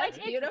free. That's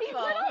beautiful. These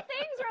little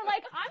things are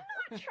like, I'm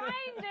not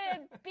trying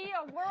to be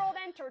a world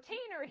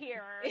entertainer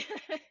here.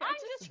 I'm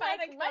just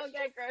trying like, to go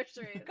get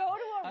groceries. Go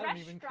to a I don't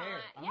restaurant. even care.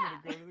 I'm going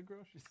to go to the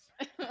grocery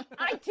store.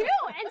 I do,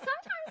 and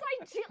sometimes I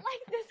do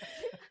like this.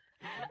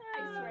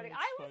 I swear to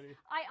God,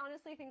 I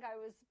honestly think I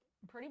was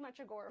pretty much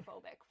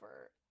agoraphobic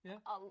for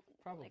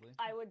probably. Like,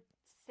 I would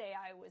say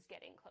I was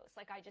getting close.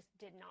 Like I just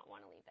did not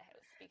want to leave the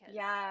house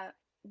because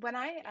when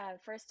I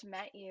first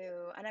met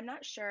you, and I'm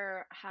not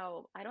sure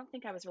how, I don't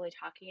think I was really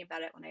talking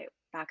about it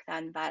back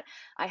then, but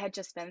I had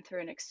just been through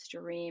an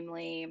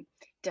extremely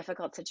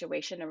difficult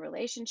situation. A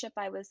relationship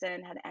I was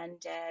in had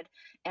ended,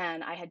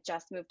 and I had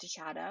just moved to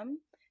Chatham,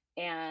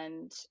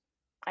 and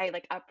I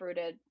like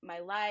uprooted my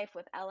life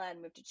with Ella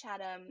and moved to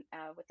Chatham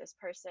with this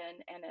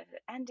person, and it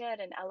had ended,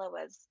 and Ella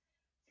was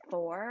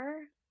 4,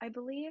 I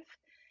believe,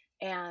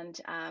 and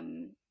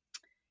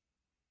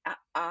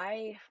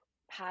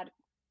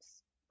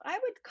I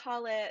would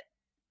call it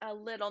a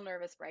little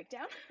nervous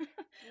breakdown.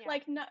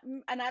 Like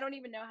and I don't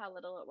even know how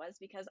little it was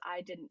because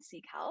I didn't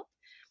seek help.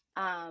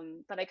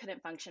 But I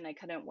couldn't function. I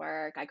couldn't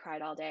work. I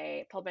cried all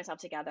day, pulled myself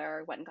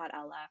together, went and got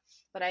Ella.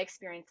 But I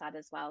experienced that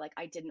as well. Like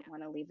I didn't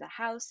want to leave the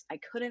house. I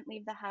couldn't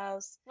leave the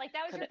house. Like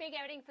that was your big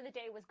outing for the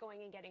day, was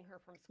going and getting her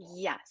from school.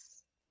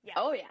 Yes.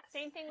 Oh yeah.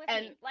 Same thing with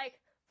me. Like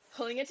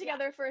pulling it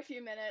together for a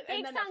few minutes.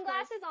 Big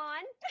sunglasses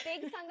on.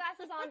 Big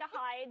sunglasses on to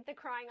hide the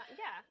crying.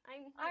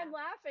 I'm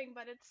laughing,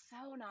 but it's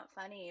so not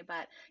funny.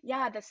 But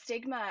yeah, the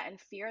stigma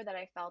and fear that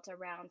I felt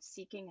around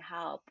seeking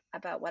help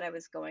about what I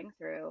was going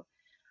through,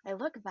 I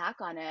look back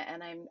on it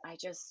and I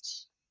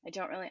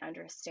don't really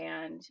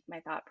understand my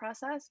thought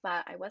process,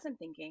 but I wasn't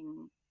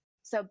thinking.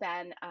 So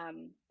Ben,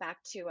 back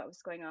to what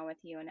was going on with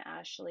you and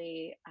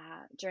Ashley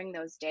during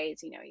those days,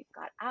 you know, you've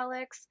got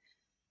Alex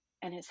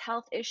and his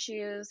health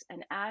issues,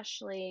 and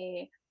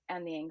Ashley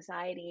and the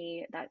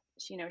anxiety that,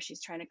 you know, she's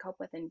trying to cope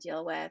with and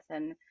deal with.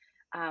 And,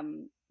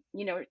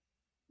 you know,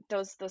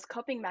 those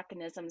coping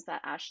mechanisms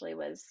that Ashley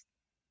was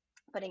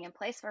putting in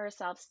place for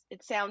herself,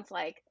 it sounds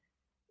like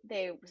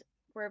they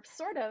were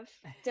sort of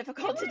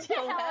difficult to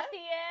deal with.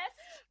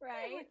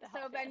 Right.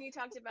 So Ben, you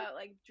talked about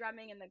like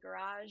drumming in the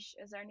garage.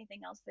 Is there anything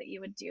else that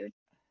you would do?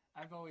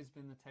 I've always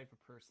been the type of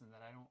person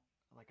that I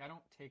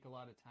don't take a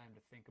lot of time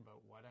to think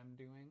about what I'm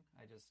doing.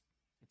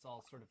 It's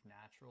all sort of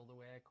natural the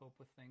way I cope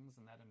with things,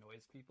 and that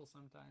annoys people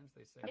sometimes.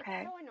 They say, it's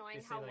so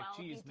annoying how well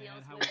geez, he man,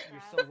 deals how with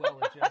you're so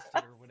well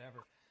adjusted or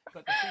whatever.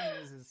 But the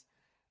thing is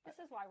this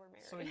is why we're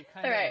married. So you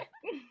kind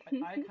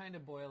of, I kind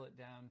of boil it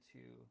down to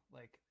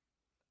like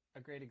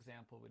a great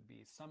example would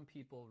be some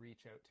people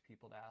reach out to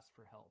people to ask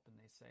for help, and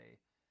they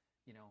say,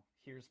 you know,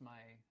 here's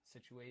my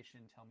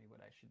situation, tell me what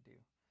I should do.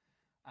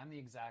 I'm the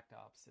exact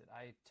opposite.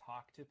 I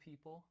talk to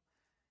people,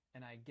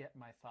 and I get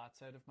my thoughts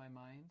out of my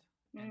mind.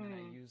 And then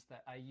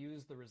I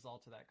use the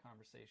result of that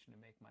conversation to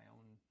make my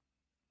own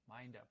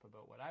mind up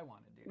about what I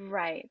want to do.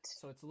 Right.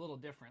 So it's a little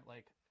different.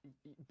 Like,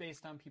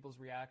 based on people's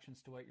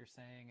reactions to what you're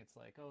saying, it's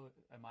like, oh,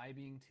 am I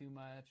being too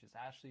much? Is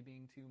Ashley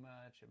being too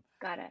much?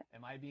 Got it.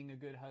 Am I being a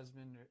good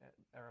husband,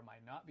 or am I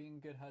not being a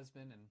good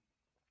husband?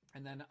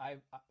 And then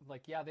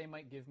they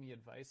might give me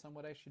advice on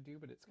what I should do,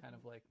 but it's kind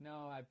of like,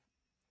 no, I'm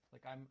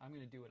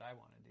going to do what I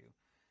want to do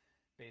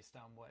based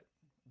on what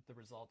the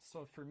results.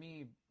 So for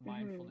me,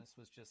 mindfulness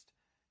was just,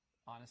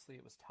 honestly,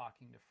 it was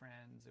talking to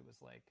friends. It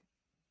was like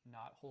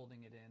not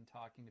holding it in,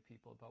 talking to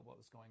people about what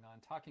was going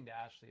on. Talking to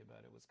Ashley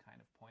about it was kind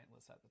of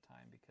pointless at the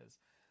time, because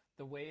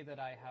the way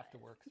that I have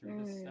to work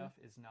through this stuff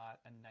is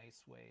not a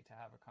nice way to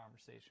have a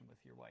conversation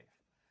with your wife.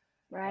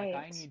 Right.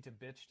 Like, I need to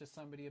bitch to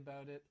somebody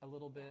about it a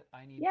little bit.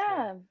 I need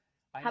to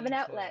have an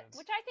outlet.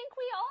 Which I think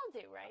we all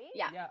do, right?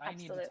 Yeah, I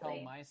absolutely. need to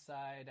tell my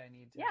side. I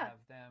need to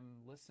have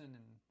them listen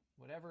and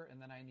whatever.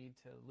 And then I need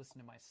to listen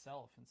to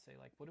myself and say,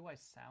 like, what do I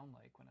sound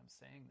like when I'm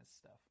saying this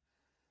stuff?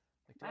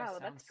 Like,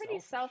 wow, that's pretty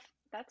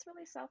that's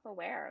really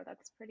self-aware.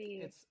 That's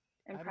pretty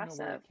impressive. I don't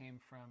know where it came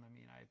from. I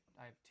mean,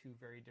 I have two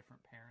very different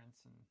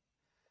parents, and,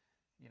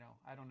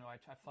 I don't know.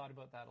 I've thought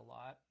about that a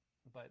lot.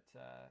 But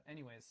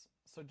anyways,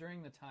 so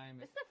during the time...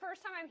 This is the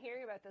first time I'm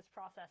hearing about this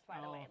process,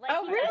 by the way. Like,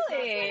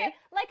 really?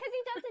 Because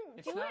he doesn't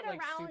do it like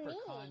around super me.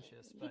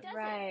 conscious, He but doesn't.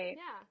 Right.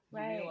 Yeah.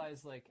 You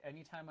realize, like,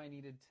 anytime I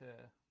needed to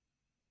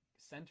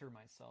center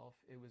myself,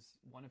 it was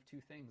one of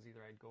two things.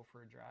 Either I'd go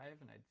for a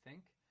drive and I'd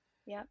think,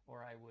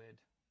 or I would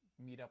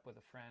meet up with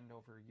a friend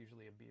over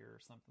usually a beer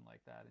or something like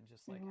that, and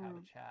just like have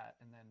a chat,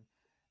 and then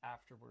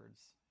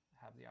afterwards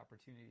have the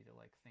opportunity to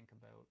like think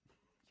about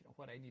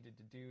what I needed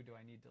to do. Do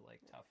I need to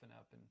like toughen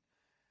up, and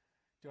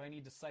do I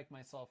need to psych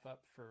myself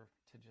up to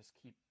just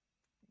keep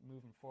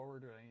moving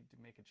forward, or I need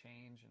to make a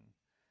change? And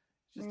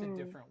it's just a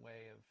different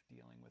way of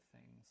dealing with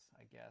things,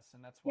 I guess. And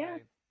that's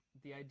why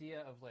the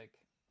idea of like,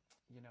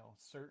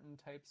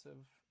 certain types of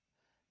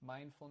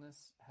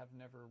mindfulness have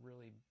never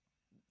really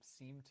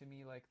seemed to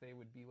me like they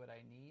would be what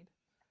I need.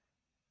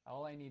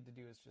 All I need to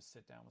do is just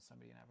sit down with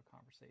somebody and have a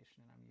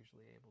conversation, and I'm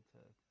usually able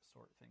to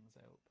sort things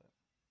out. But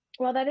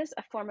well, that is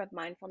a form of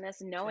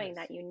mindfulness, knowing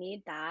that you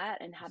need that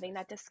and having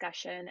that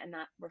discussion and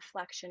that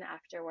reflection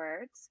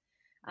afterwards.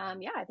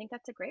 I think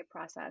that's a great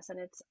process, and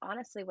it's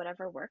honestly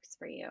whatever works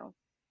for you.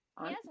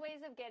 He has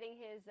ways of getting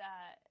his,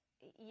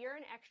 you're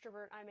an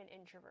extrovert, I'm an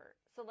introvert.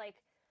 So like,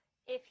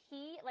 if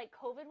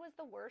COVID was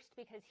the worst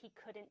because he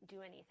couldn't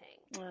do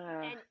anything.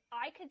 And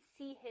I could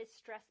see his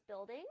stress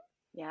building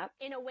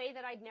in a way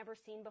that I'd never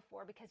seen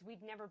before, because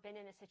we'd never been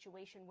in a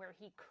situation where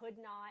he could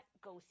not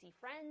go see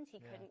friends. He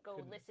couldn't go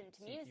listen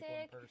to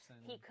music.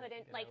 He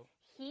couldn't, was,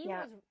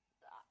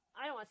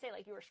 I don't want to say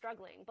like you were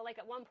struggling, but like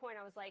at one point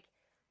I was like,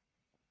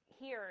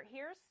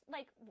 here's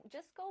like,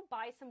 just go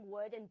buy some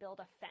wood and build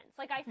a fence.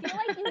 Like, I feel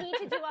like you need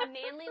to do a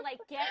manly,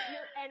 like, get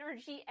your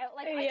energy out.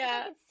 Like,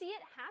 I could see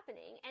it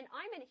happening. And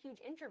I'm a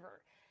huge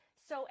introvert.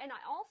 So, and I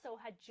also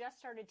had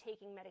just started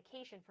taking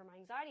medication for my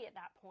anxiety at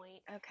that point.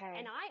 Okay.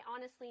 And I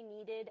honestly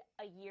needed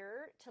a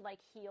year to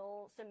like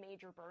heal some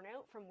major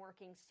burnout from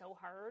working so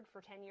hard for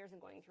 10 years and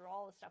going through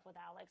all the stuff with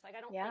Alex. Like, I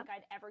don't think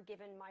I'd ever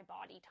given my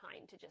body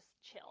time to just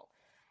chill.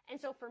 And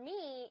so for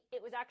me,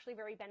 it was actually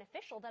very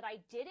beneficial that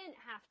I didn't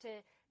have to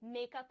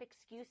make up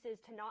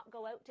excuses to not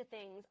go out to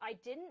things. I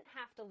didn't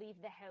have to leave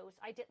the house.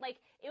 It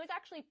was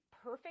actually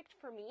perfect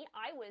for me.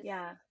 I was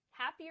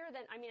happier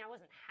than, I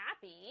wasn't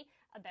happy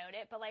about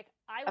it, but like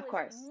I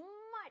was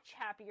much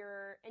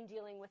happier and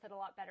dealing with it a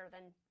lot better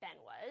than Ben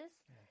was.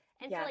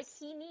 And so like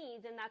he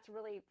needs, and that's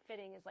really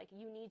fitting, is like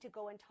you need to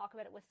go and talk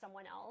about it with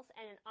someone else.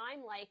 And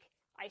I'm like,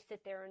 I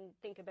sit there and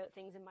think about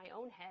things in my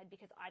own head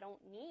because I don't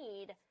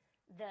need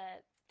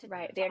the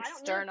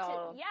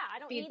external I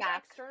don't need the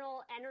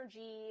external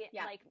energy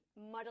like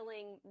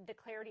muddling the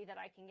clarity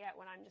that I can get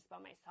when I'm just by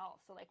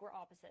myself. So like we're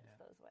opposites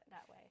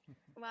that way.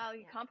 Well,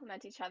 you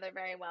complement each other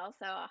very well,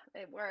 so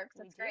it works.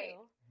 It's great.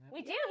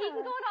 We do. He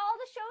can go to all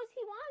the shows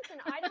he wants,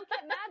 and I don't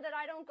get mad that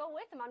I don't go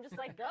with him. I'm just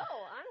like, go.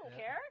 I don't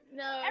care.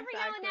 No, every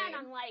now and then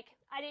I'm like,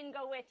 I didn't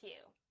go with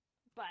you,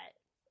 but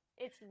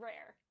it's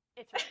rare.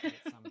 It's rare.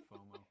 Some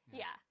FOMO.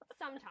 Yeah,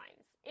 sometimes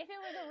if it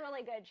was a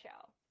really good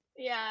show.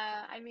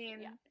 Yeah,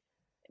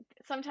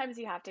 sometimes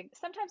you have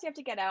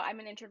to get out. I'm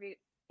an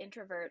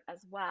introvert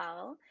as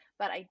well,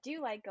 but I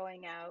do like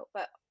going out,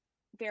 but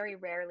very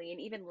rarely,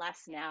 and even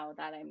less now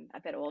that I'm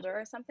a bit older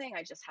or something.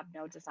 I just have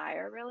no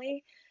desire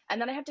really. And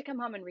then I have to come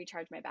home and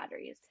recharge my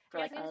batteries for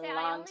like a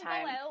long time.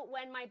 I only go out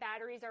when my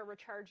batteries are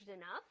recharged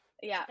enough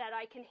that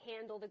I can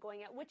handle the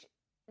going out, which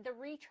the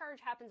recharge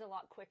happens a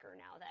lot quicker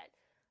now that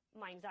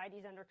my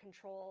anxiety's under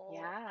control.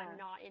 I'm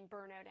not in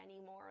burnout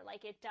anymore.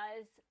 Like it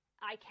does.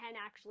 I can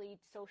actually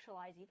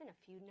socialize even a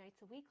few nights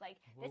a week. Like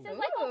this is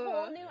like a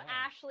whole new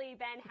Ashley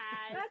Ben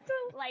has.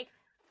 Like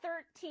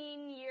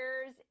 13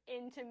 years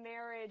into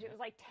marriage. It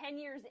was like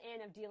 10 years in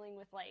of dealing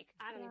with like,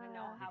 I don't even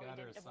know how he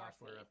didn't divorce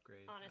me.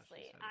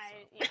 Honestly,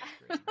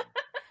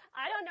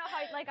 I don't know how,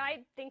 like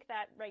I think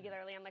that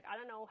regularly. I'm like, I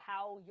don't know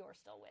how you're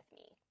still with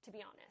me, to be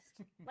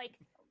honest. Like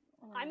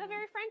I'm a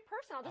very frank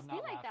person. I'll just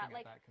be like that.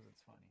 Like because it's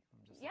funny.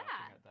 I'm just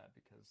laughing at that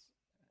because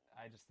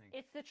I just think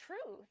it's the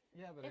truth.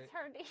 Yeah, but it's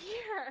hard to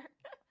hear.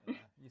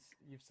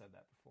 You've said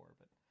that before,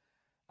 but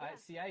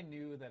I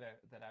knew that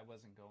I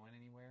wasn't going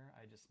anywhere.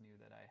 I just knew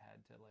that I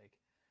had to like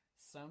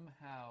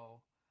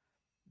somehow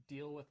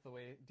deal with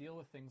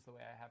things the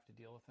way I have to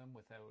deal with them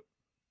without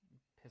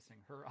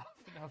pissing her off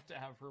enough to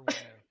have her want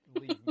to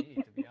leave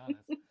me, to be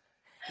honest.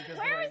 Because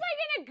where was I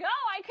going to go?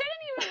 I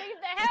couldn't even leave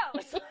the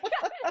house.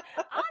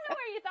 I don't know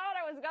where you thought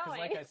I was going.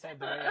 Like I said,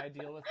 the way I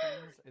deal with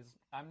things is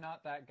I'm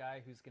not that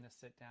guy who's going to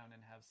sit down and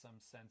have some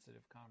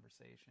sensitive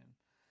conversation.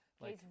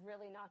 Like, he's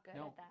really not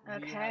good at that.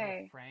 We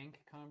have a frank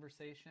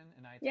conversation,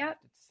 and I have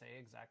to say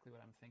exactly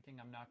what I'm thinking.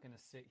 I'm not going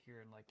to sit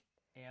here and like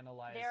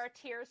analyze. There are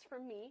tears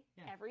from me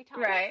every time.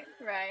 Right.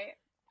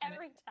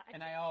 Every time.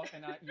 And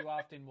you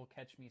often will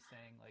catch me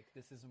saying like,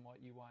 this isn't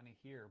what you want to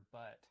hear,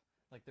 but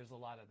like there's a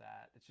lot of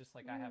that. It's just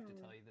like I have to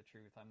tell you the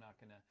truth. I'm not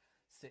going to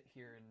sit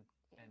here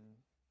and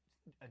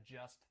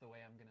adjust the way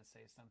I'm going to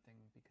say something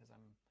because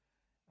I'm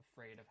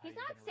afraid of how he's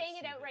not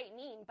saying it outright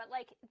mean, but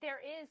like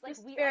there is like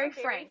just we very are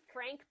very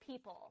frank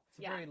people.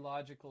 It's a very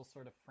logical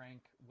sort of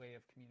frank way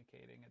of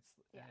communicating. And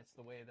it's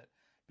the way that,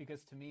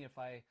 because to me, if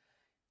I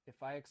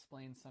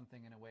explain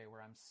something in a way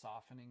where I'm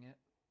softening it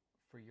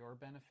for your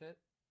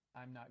benefit,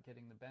 I'm not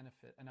getting the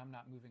benefit and I'm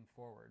not moving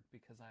forward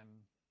because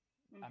I'm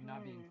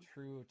not being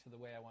true to the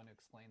way I want to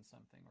explain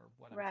something or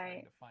what I'm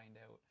trying to find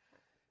out.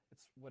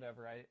 It's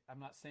whatever. I'm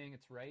not saying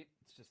it's right.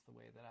 It's just the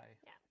way that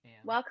I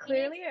am. Well,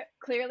 clearly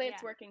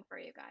it's working for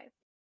you guys.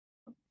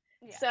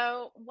 Yeah.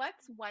 So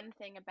what's one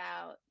thing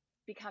about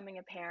becoming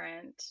a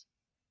parent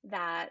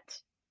that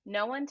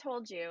no one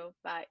told you,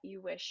 but you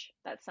wish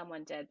that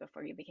someone did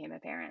before you became a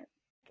parent?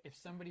 If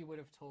somebody would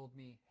have told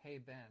me, hey,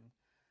 Ben,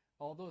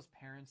 all those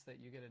parents that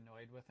you get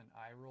annoyed with and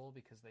eye roll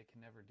because they can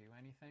never do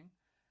anything,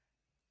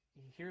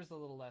 here's a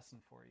little lesson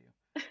for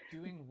you.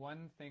 Doing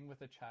one thing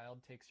with a child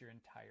takes your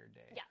entire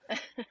day.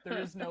 Yeah. There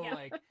is no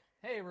like,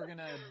 hey, we're going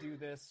to do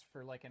this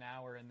for like an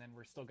hour and then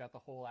we're still got the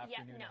whole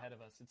afternoon ahead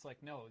of us. It's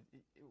like, no,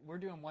 we're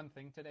doing one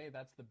thing today.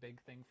 That's the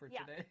big thing for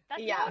today.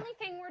 That's the only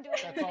thing we're doing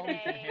That's today. all we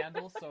can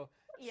handle. So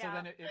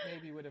then it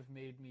maybe would have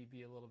made me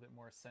be a little bit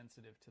more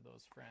sensitive to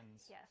those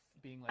friends. Yes.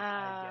 Being like,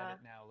 I get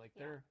it now. Like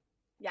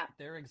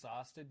they're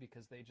exhausted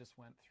because they just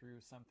went through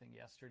something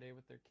yesterday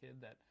with their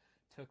kid that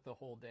took the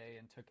whole day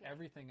and took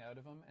everything out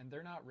of them, and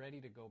they're not ready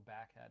to go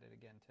back at it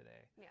again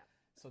today. Yeah.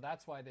 So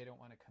that's why they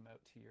don't want to come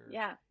out to your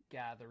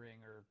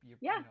gathering or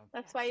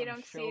that's why you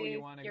don't see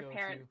you your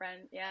parent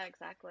friend. Yeah,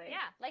 exactly.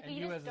 Yeah, like and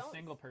you as a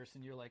single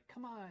person, you're like,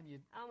 come on,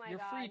 you're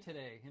free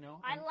today, you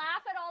know. I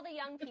laugh at all the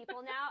young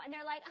people now, and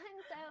they're like,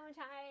 I'm so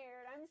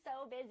tired, I'm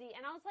so busy,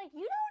 and I was like,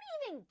 you don't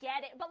even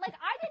get it. But like,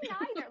 I didn't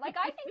either. Like,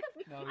 I think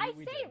of I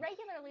say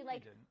regularly,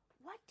 like,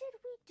 what did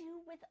we do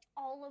with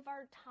all of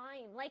our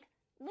time? Like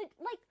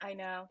I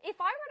know. If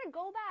I were to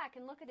go back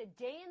and look at a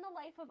day in the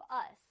life of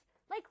us,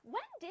 like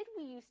when did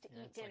we used to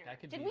eat dinner?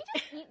 Did we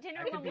just eat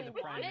dinner when we wanted to? I could be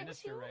the Prime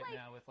Minister right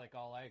now with like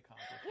all I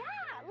accomplished.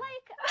 Yeah,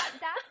 like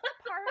that's the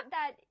part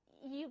that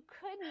you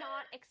could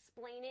not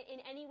explain it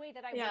in any way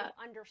that I would have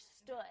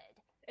understood.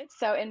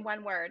 So in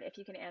one word, if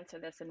you can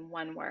answer this in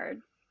one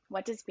word,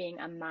 what does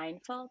being a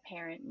mindful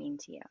parent mean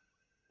to you?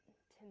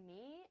 To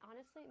me,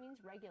 honestly, it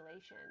means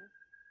regulation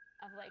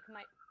of like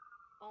my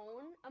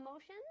own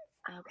emotions.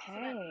 Okay.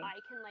 So that I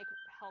can like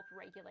help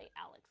regulate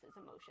Alex's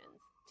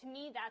emotions. To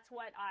me, that's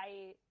what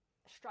I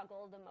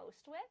struggle the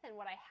most with and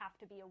what I have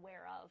to be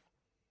aware of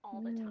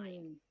all the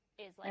time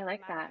is like, no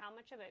matter how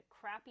much of a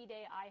crappy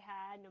day I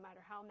had, no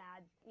matter how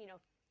mad,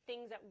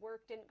 things at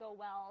work didn't go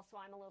well, so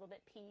I'm a little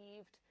bit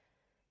peeved.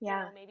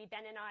 Yeah. Maybe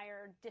Ben and I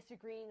are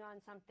disagreeing on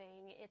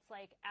something. It's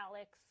like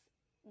Alex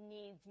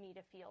needs me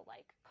to feel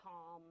like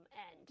calm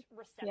and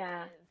receptive.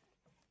 Yeah.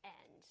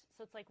 And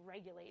so it's like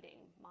regulating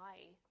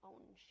my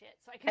own shit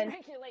so I can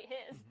regulate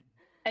his.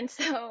 And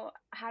so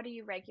how do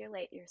you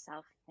regulate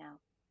yourself now?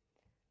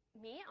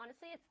 Me,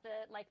 honestly, it's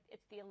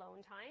the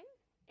alone time.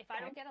 If I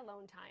don't get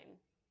alone time,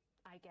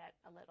 I get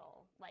a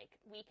little like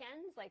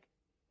weekends, like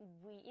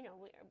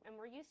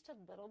we're used to a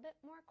little bit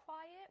more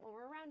quiet. When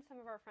we're around some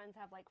of our friends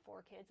have like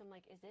 4 kids, I'm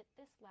like, is it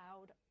this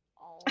loud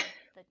all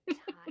the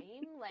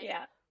time? Like,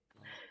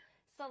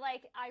 so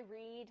like I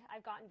read,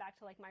 I've gotten back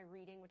to like my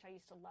reading, which I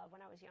used to love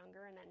when I was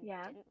younger, and then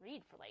didn't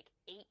read for like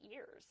 8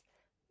 years.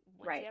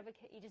 Once you have a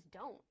kid, you just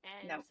don't.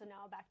 And so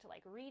now back to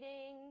like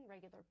reading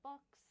regular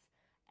books,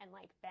 and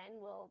like Ben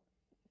will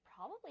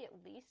probably at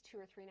least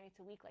 2 or 3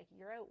 nights a week, like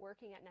you're out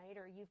working at night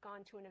or you've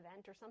gone to an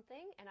event or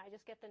something, and I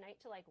just get the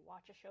night to like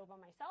watch a show by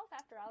myself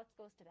after Alex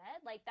goes to bed.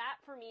 Like that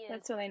for me is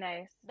that's really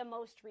nice. The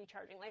most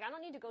recharging. Like I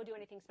don't need to go do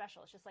anything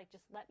special. It's just like,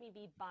 just let me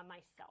be by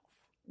myself.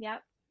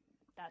 Yep.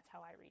 That's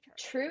how I recharge.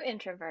 True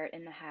introvert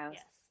in the house.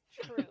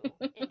 Yes, true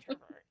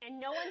introvert.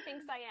 And no one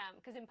thinks I am,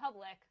 because in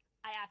public,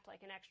 I act like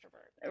an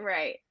extrovert.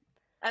 Right.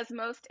 As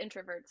most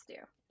introverts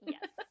do.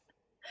 Yes.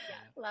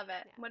 Yeah. Love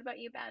it. Yeah. What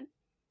about you, Ben?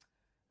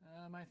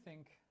 I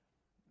think,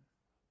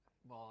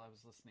 while I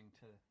was listening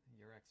to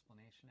your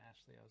explanation,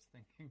 Ashley, I was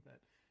thinking that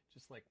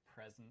just like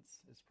presence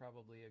is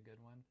probably a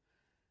good one.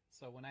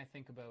 So when I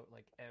think about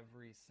like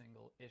every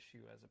single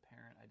issue as a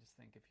parent, I just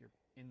think if you're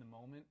in the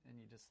moment and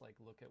you just like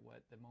look at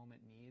what the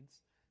moment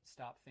needs,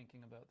 stop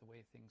thinking about the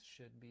way things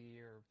should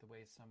be or the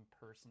way some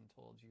person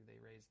told you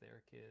they raised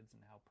their kids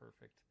and how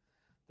perfect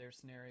their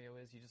scenario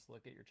is. You just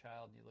look at your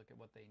child and you look at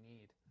what they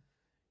need.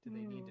 Do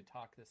they need to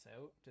talk this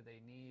out? Do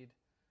they need,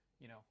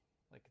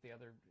 like the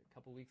other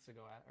couple weeks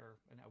ago or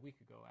a week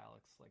ago,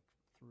 Alex like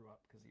threw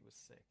up because he was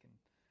sick and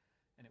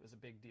it was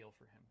a big deal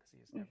for him because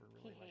he's never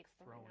really like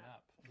thrown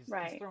up. He's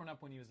thrown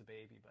up when he was a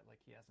baby, but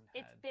like he hasn't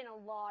had. It's been a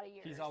lot of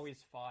years. He's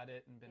always fought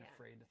it and been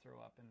afraid to throw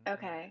up. And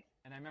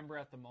I remember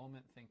at the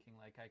moment thinking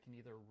like I can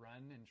either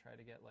run and try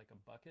to get like a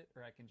bucket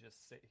or I can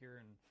just sit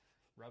here and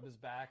rub his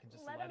back and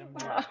just let him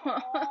do it.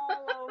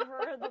 All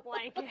over the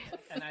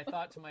blankets. And I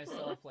thought to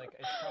myself like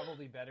it's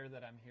probably better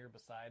that I'm here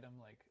beside him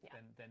like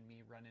than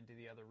me run into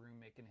the other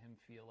room making him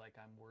feel like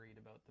I'm worried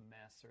about the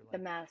mess or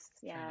like trying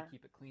to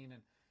keep it clean.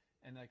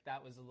 And like that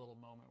was a little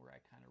moment where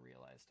I kind of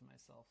realized to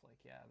myself, like,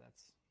 yeah,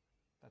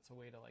 that's a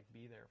way to like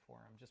be there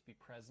for him. Just be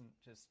present.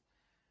 Just,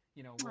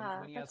 when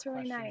he has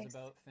really questions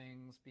about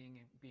things,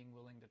 being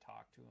willing to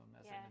talk to him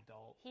as an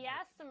adult. He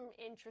asks some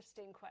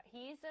interesting questions.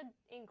 He's an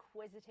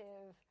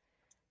inquisitive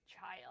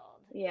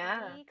child.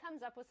 Yeah. He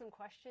comes up with some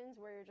questions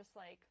where you're just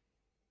like,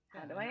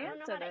 how do I don't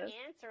know how to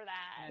answer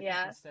that. And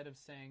I think instead of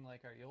saying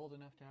like, are you old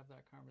enough to have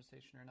that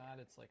conversation or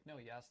not? It's like,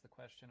 no, you ask the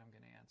question, I'm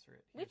going to answer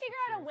it. We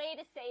figure out a way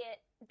to say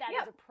it that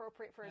is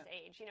appropriate for his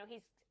age.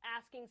 He's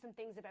asking some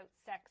things about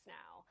sex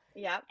now.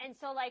 Yeah. And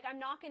so like, I'm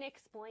not going to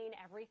explain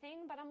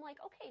everything, but I'm like,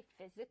 okay,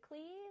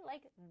 physically,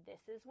 like this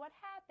is what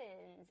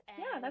happens.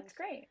 And yeah, that's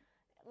great.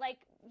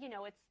 Like,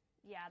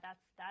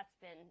 that's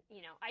been,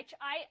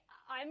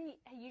 I'm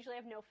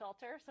usually have no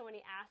filter. So when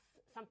he asks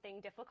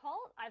something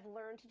difficult, I've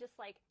learned to just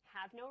like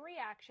have no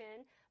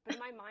reaction. But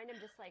in my mind,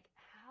 I'm just like,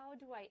 how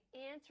do I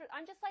answer?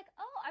 I'm just like,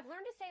 I've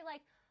learned to say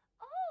like,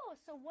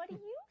 so what do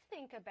you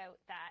think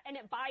about that? And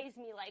it buys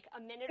me like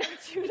a minute or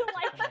two to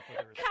like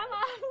come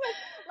up with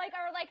like,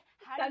 or like,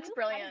 how does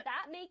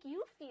that make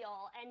you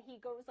feel? And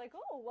he goes like,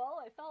 well,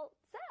 I felt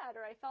sad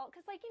or I felt,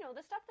 cause like,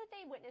 the stuff that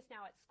they witness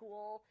now at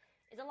school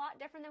is a lot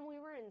different than we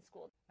were in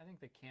school. I think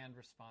the canned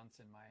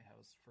response in my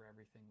house for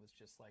everything was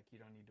just like, you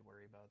don't need to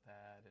worry about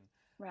that. And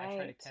I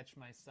try to catch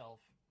myself.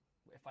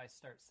 If I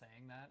start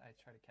saying that, I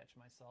try to catch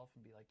myself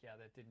and be like, yeah,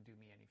 that didn't do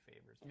me any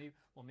favors.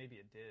 Maybe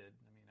it did.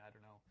 I mean, I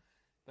don't know.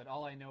 But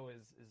all I know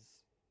is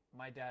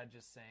my dad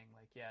just saying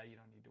like, yeah, you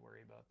don't need to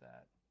worry about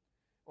that.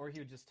 Or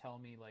he would just tell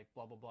me like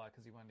blah, blah, blah,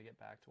 because he wanted to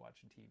get back to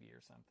watching TV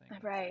or something.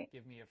 Right. Like,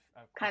 give me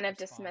a kind of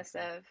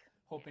dismissive.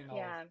 Hoping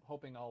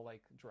I'll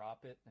like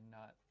drop it and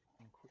not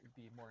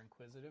be more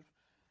inquisitive.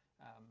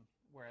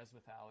 Whereas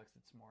with Alex,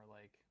 it's more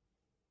like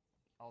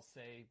I'll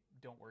say,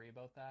 don't worry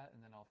about that. And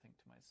then I'll think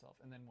to myself.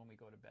 And then when we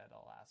go to bed,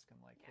 I'll ask him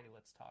like, hey,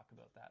 let's talk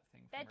about that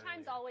thing.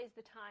 Bedtime's always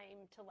the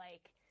time to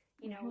like,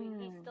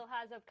 he still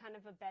has a kind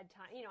of a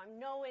bedtime. I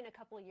know in a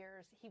couple of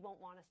years he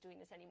won't want us doing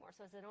this anymore.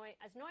 So as annoying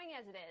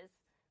as it is,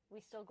 we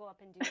still go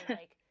up and do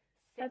like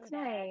sit in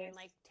bed and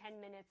like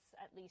 10 minutes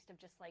at least of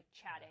just like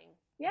chatting.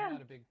 Yeah.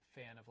 I'm not a big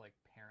fan of like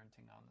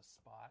parenting on the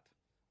spot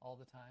all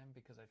the time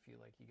because I feel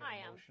like you get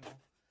emotional.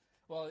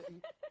 Well,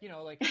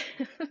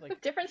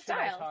 like different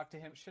styles. Should I talk to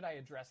him? Should I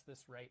address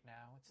this right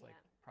now? It's like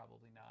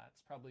probably not.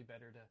 It's probably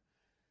better to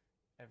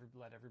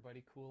let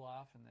everybody cool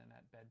off, and then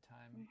at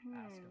bedtime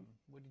ask him,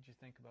 what did you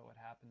think about what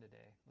happened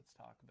today? Let's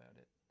talk about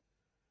it.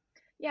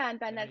 Yeah, and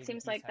Ben, that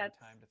seems like that's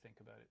time to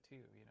think about it too.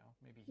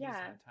 Maybe he's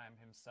had time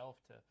himself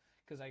to,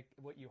 because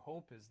what you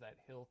hope is that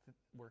he'll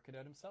work it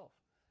out himself.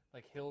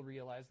 Like he'll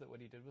realize that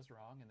what he did was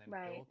wrong, and then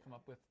he'll come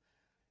up with,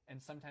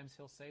 and sometimes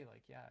he'll say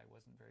like, yeah, I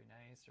wasn't very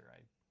nice, or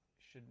I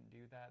shouldn't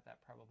do that.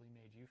 That probably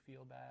made you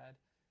feel bad,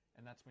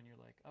 and that's when you're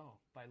like,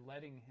 by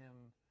letting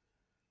him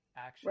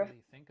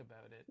actually think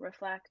about it,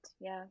 reflect.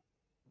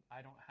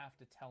 I don't have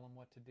to tell him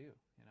what to do.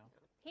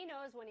 He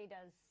knows when he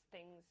does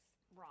things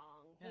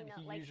wrong. He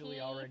usually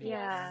already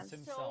knows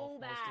himself so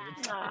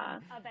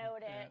bad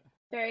about it.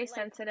 Very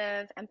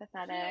sensitive,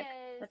 empathetic.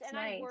 He is, that's and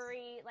nice. I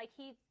worry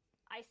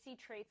I see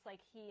traits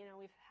like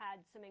we've had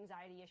some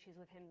anxiety issues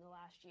with him the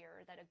last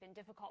year that have been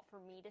difficult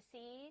for me to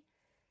see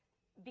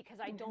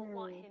because I don't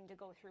want him to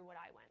go through what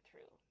I went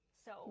through.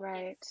 So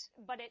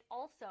but it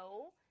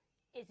also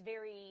is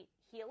very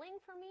healing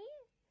for me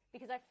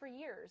because for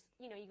years,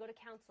 you go to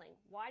counseling.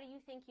 Why do you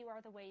think you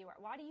are the way you are?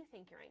 Why do you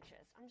think you're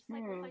anxious? I'm just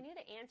like, well, if I knew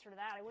the answer to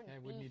that, I wouldn't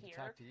be need here.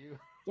 To talk to you.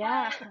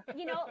 Yeah.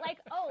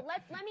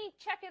 Let me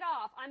check it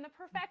off. I'm a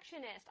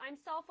perfectionist. I'm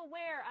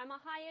self-aware. I'm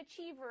a high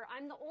achiever.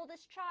 I'm the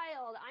oldest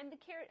child. I'm the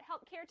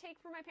caretake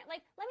for my parents.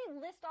 Like, let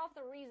me list off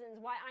the reasons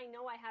why I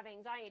know I have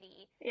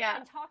anxiety. Yeah.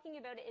 And talking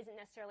about it isn't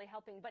necessarily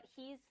helping, but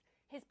his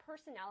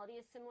personality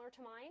is similar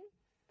to mine.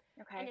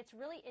 Okay. And it's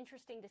really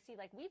interesting to see,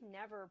 like, we've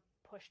never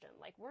pushed him.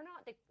 Like, we're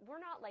not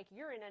like,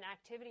 you're in an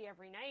activity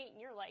every night and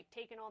you're like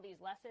taking all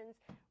these lessons.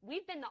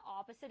 We've been the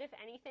opposite, if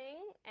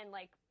anything, and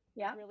like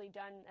really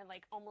done and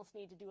like almost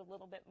need to do a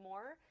little bit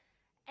more.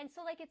 And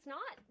so like, it's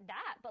not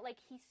that, but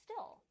like, he's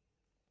still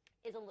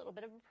is a little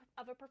bit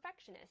of a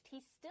perfectionist.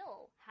 He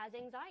still has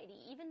anxiety,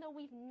 even though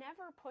we've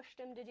never pushed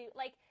him to do,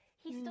 like,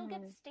 he still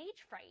gets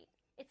stage fright.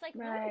 It's like,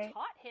 no one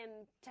taught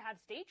him to have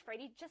stage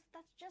fright.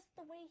 That's just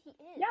the way he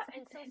is. Yeah,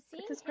 and so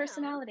seeing it's his him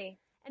personality.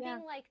 And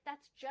being like,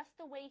 that's just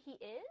the way he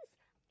is,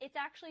 it's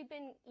actually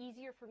been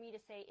easier for me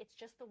to say, it's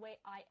just the way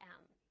I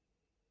am.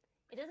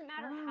 It doesn't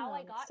matter how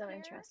I got here.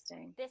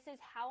 Interesting. This is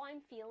how I'm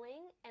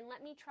feeling, and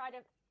let me try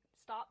to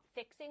stop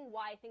fixing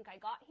why I think I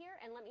got here,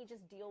 and let me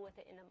just deal with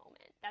it in a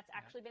moment. That's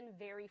actually been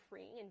very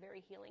freeing and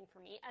very healing for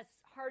me, as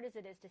hard as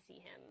it is to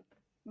see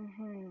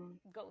him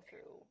go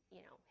through,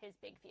 his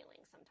big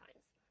feelings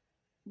sometimes.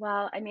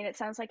 Well, I mean, it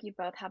sounds like you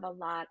both have a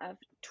lot of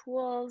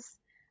tools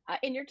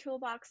in your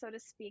toolbox, so to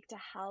speak, to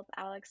help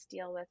Alex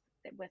deal with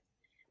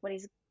what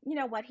he's,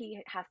 what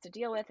he has to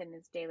deal with in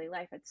his daily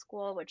life at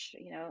school, which,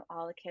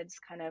 all the kids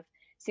kind of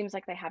seems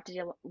like they have to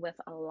deal with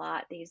a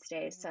lot these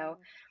days. So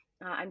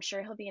I'm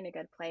sure he'll be in a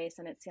good place.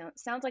 And it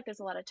sounds like there's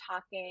a lot of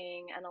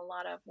talking and a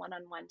lot of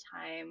one-on-one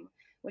time,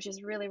 which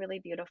is really, really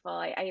beautiful.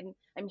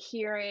 I'm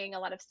hearing a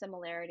lot of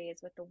similarities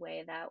with the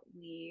way that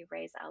we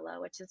raise Ella,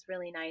 which is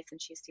really nice.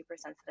 And she's super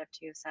sensitive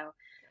too. So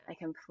I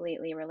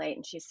completely relate.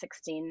 And she's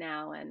 16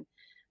 now, and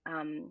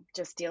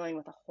just dealing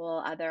with a whole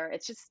other,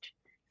 it's just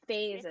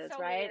phases, so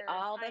right? Weird.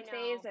 All the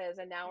phases,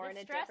 and now we're in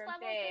a different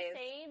phase. The stress level's the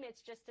same,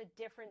 it's just a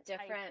different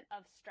type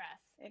of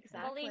stress.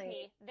 Exactly. Believe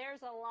me, there's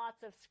a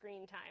lots of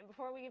screen time.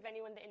 Before we give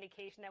anyone the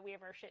indication that we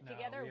have our shit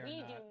together, we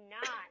do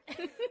not.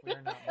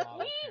 We're not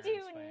we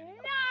do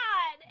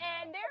not.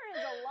 And there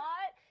is a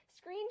lot.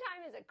 Screen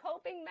time is a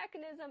coping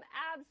mechanism,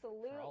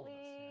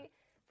 absolutely.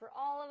 For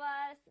all of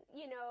us,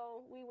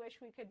 we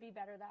wish we could be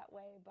better that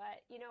way,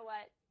 but you know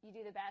what? You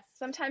do the best.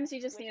 Sometimes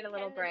you just need a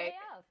little break.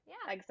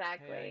 Yeah.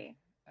 Exactly.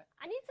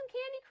 I need some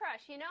Candy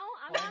Crush,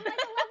 I'm on like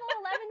a level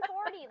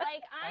 1140.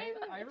 Like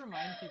I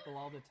remind people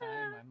all the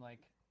time. I'm like,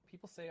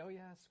 people say, "Oh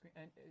yeah,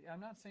 and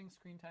I'm not saying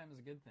screen time is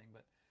a good thing,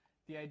 but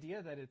the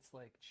idea that it's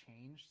like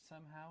changed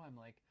somehow. I'm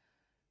like,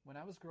 when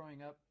I was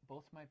growing up,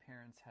 both my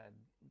parents had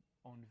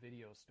owned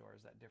video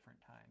stores at different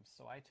times,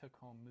 so I took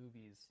home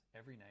movies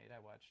every night.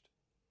 I watched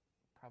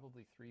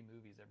probably 3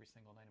 movies every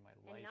single night of my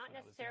life. And not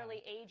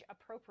necessarily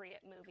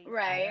age-appropriate movies.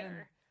 Right.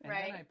 And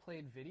then I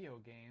played video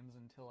games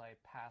until I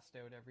passed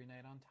out every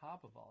night on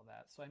top of all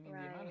that. So, I mean,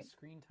 the amount of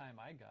screen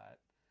time I got,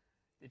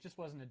 it just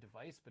wasn't a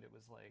device, but it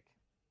was like...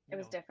 It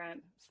was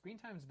different. Screen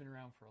time's been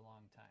around for a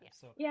long time. Yeah.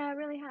 So yeah, it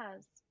really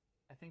has.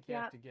 I think you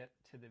have to get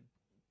to the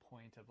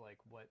point of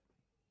like,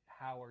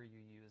 how are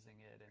you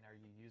using it? And are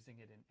you using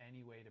it in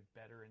any way to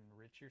better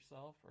enrich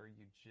yourself? Or are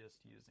you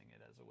just using it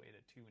as a way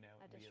to tune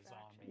out and be a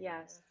zombie?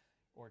 Yes.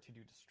 Or to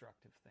do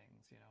destructive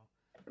things,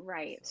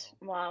 Right. So,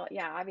 well,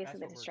 yeah, obviously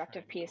the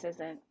destructive piece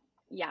isn't,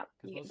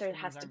 there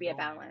has to be a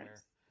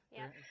balance.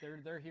 Yeah.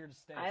 They're here to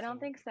stay. I don't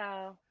think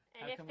so.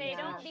 And if they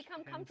don't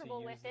become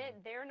comfortable with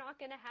it, they're not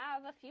going to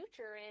have a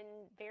future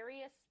in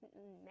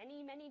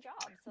many, many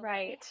jobs. So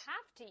they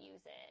have to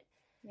use it.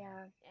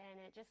 Yeah. And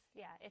it just,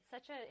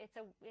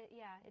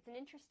 it's an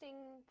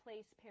interesting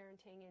place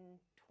parenting in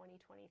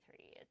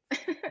 2023. It's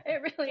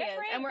it really is.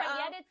 And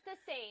yet it's the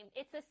same.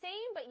 It's the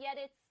same, but yet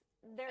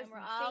there's and we're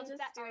all things just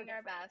that doing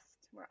our best.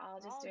 We're all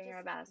just doing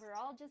our best. We're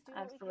all just doing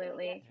Absolutely. what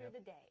we can to get through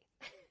the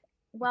day.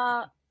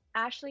 Well,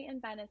 Ashley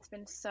and Ben, it's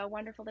been so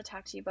wonderful to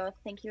talk to you both.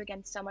 Thank you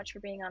again so much for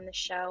being on the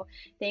show.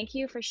 Thank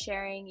you for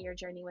sharing your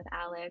journey with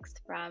Alex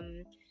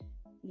from,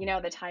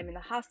 the time in the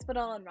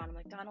hospital and Ronald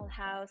McDonald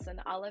House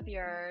and all of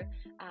your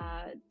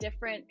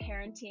different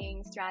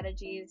parenting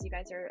strategies. You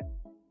guys are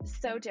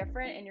so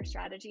different in your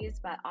strategies,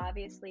 but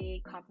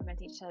obviously complement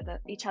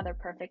each other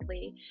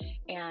perfectly.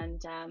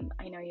 And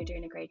I know you're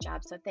doing a great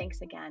job. So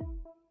thanks again.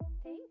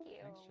 Thank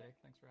you. Thanks, Jake.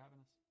 Thanks for having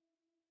us.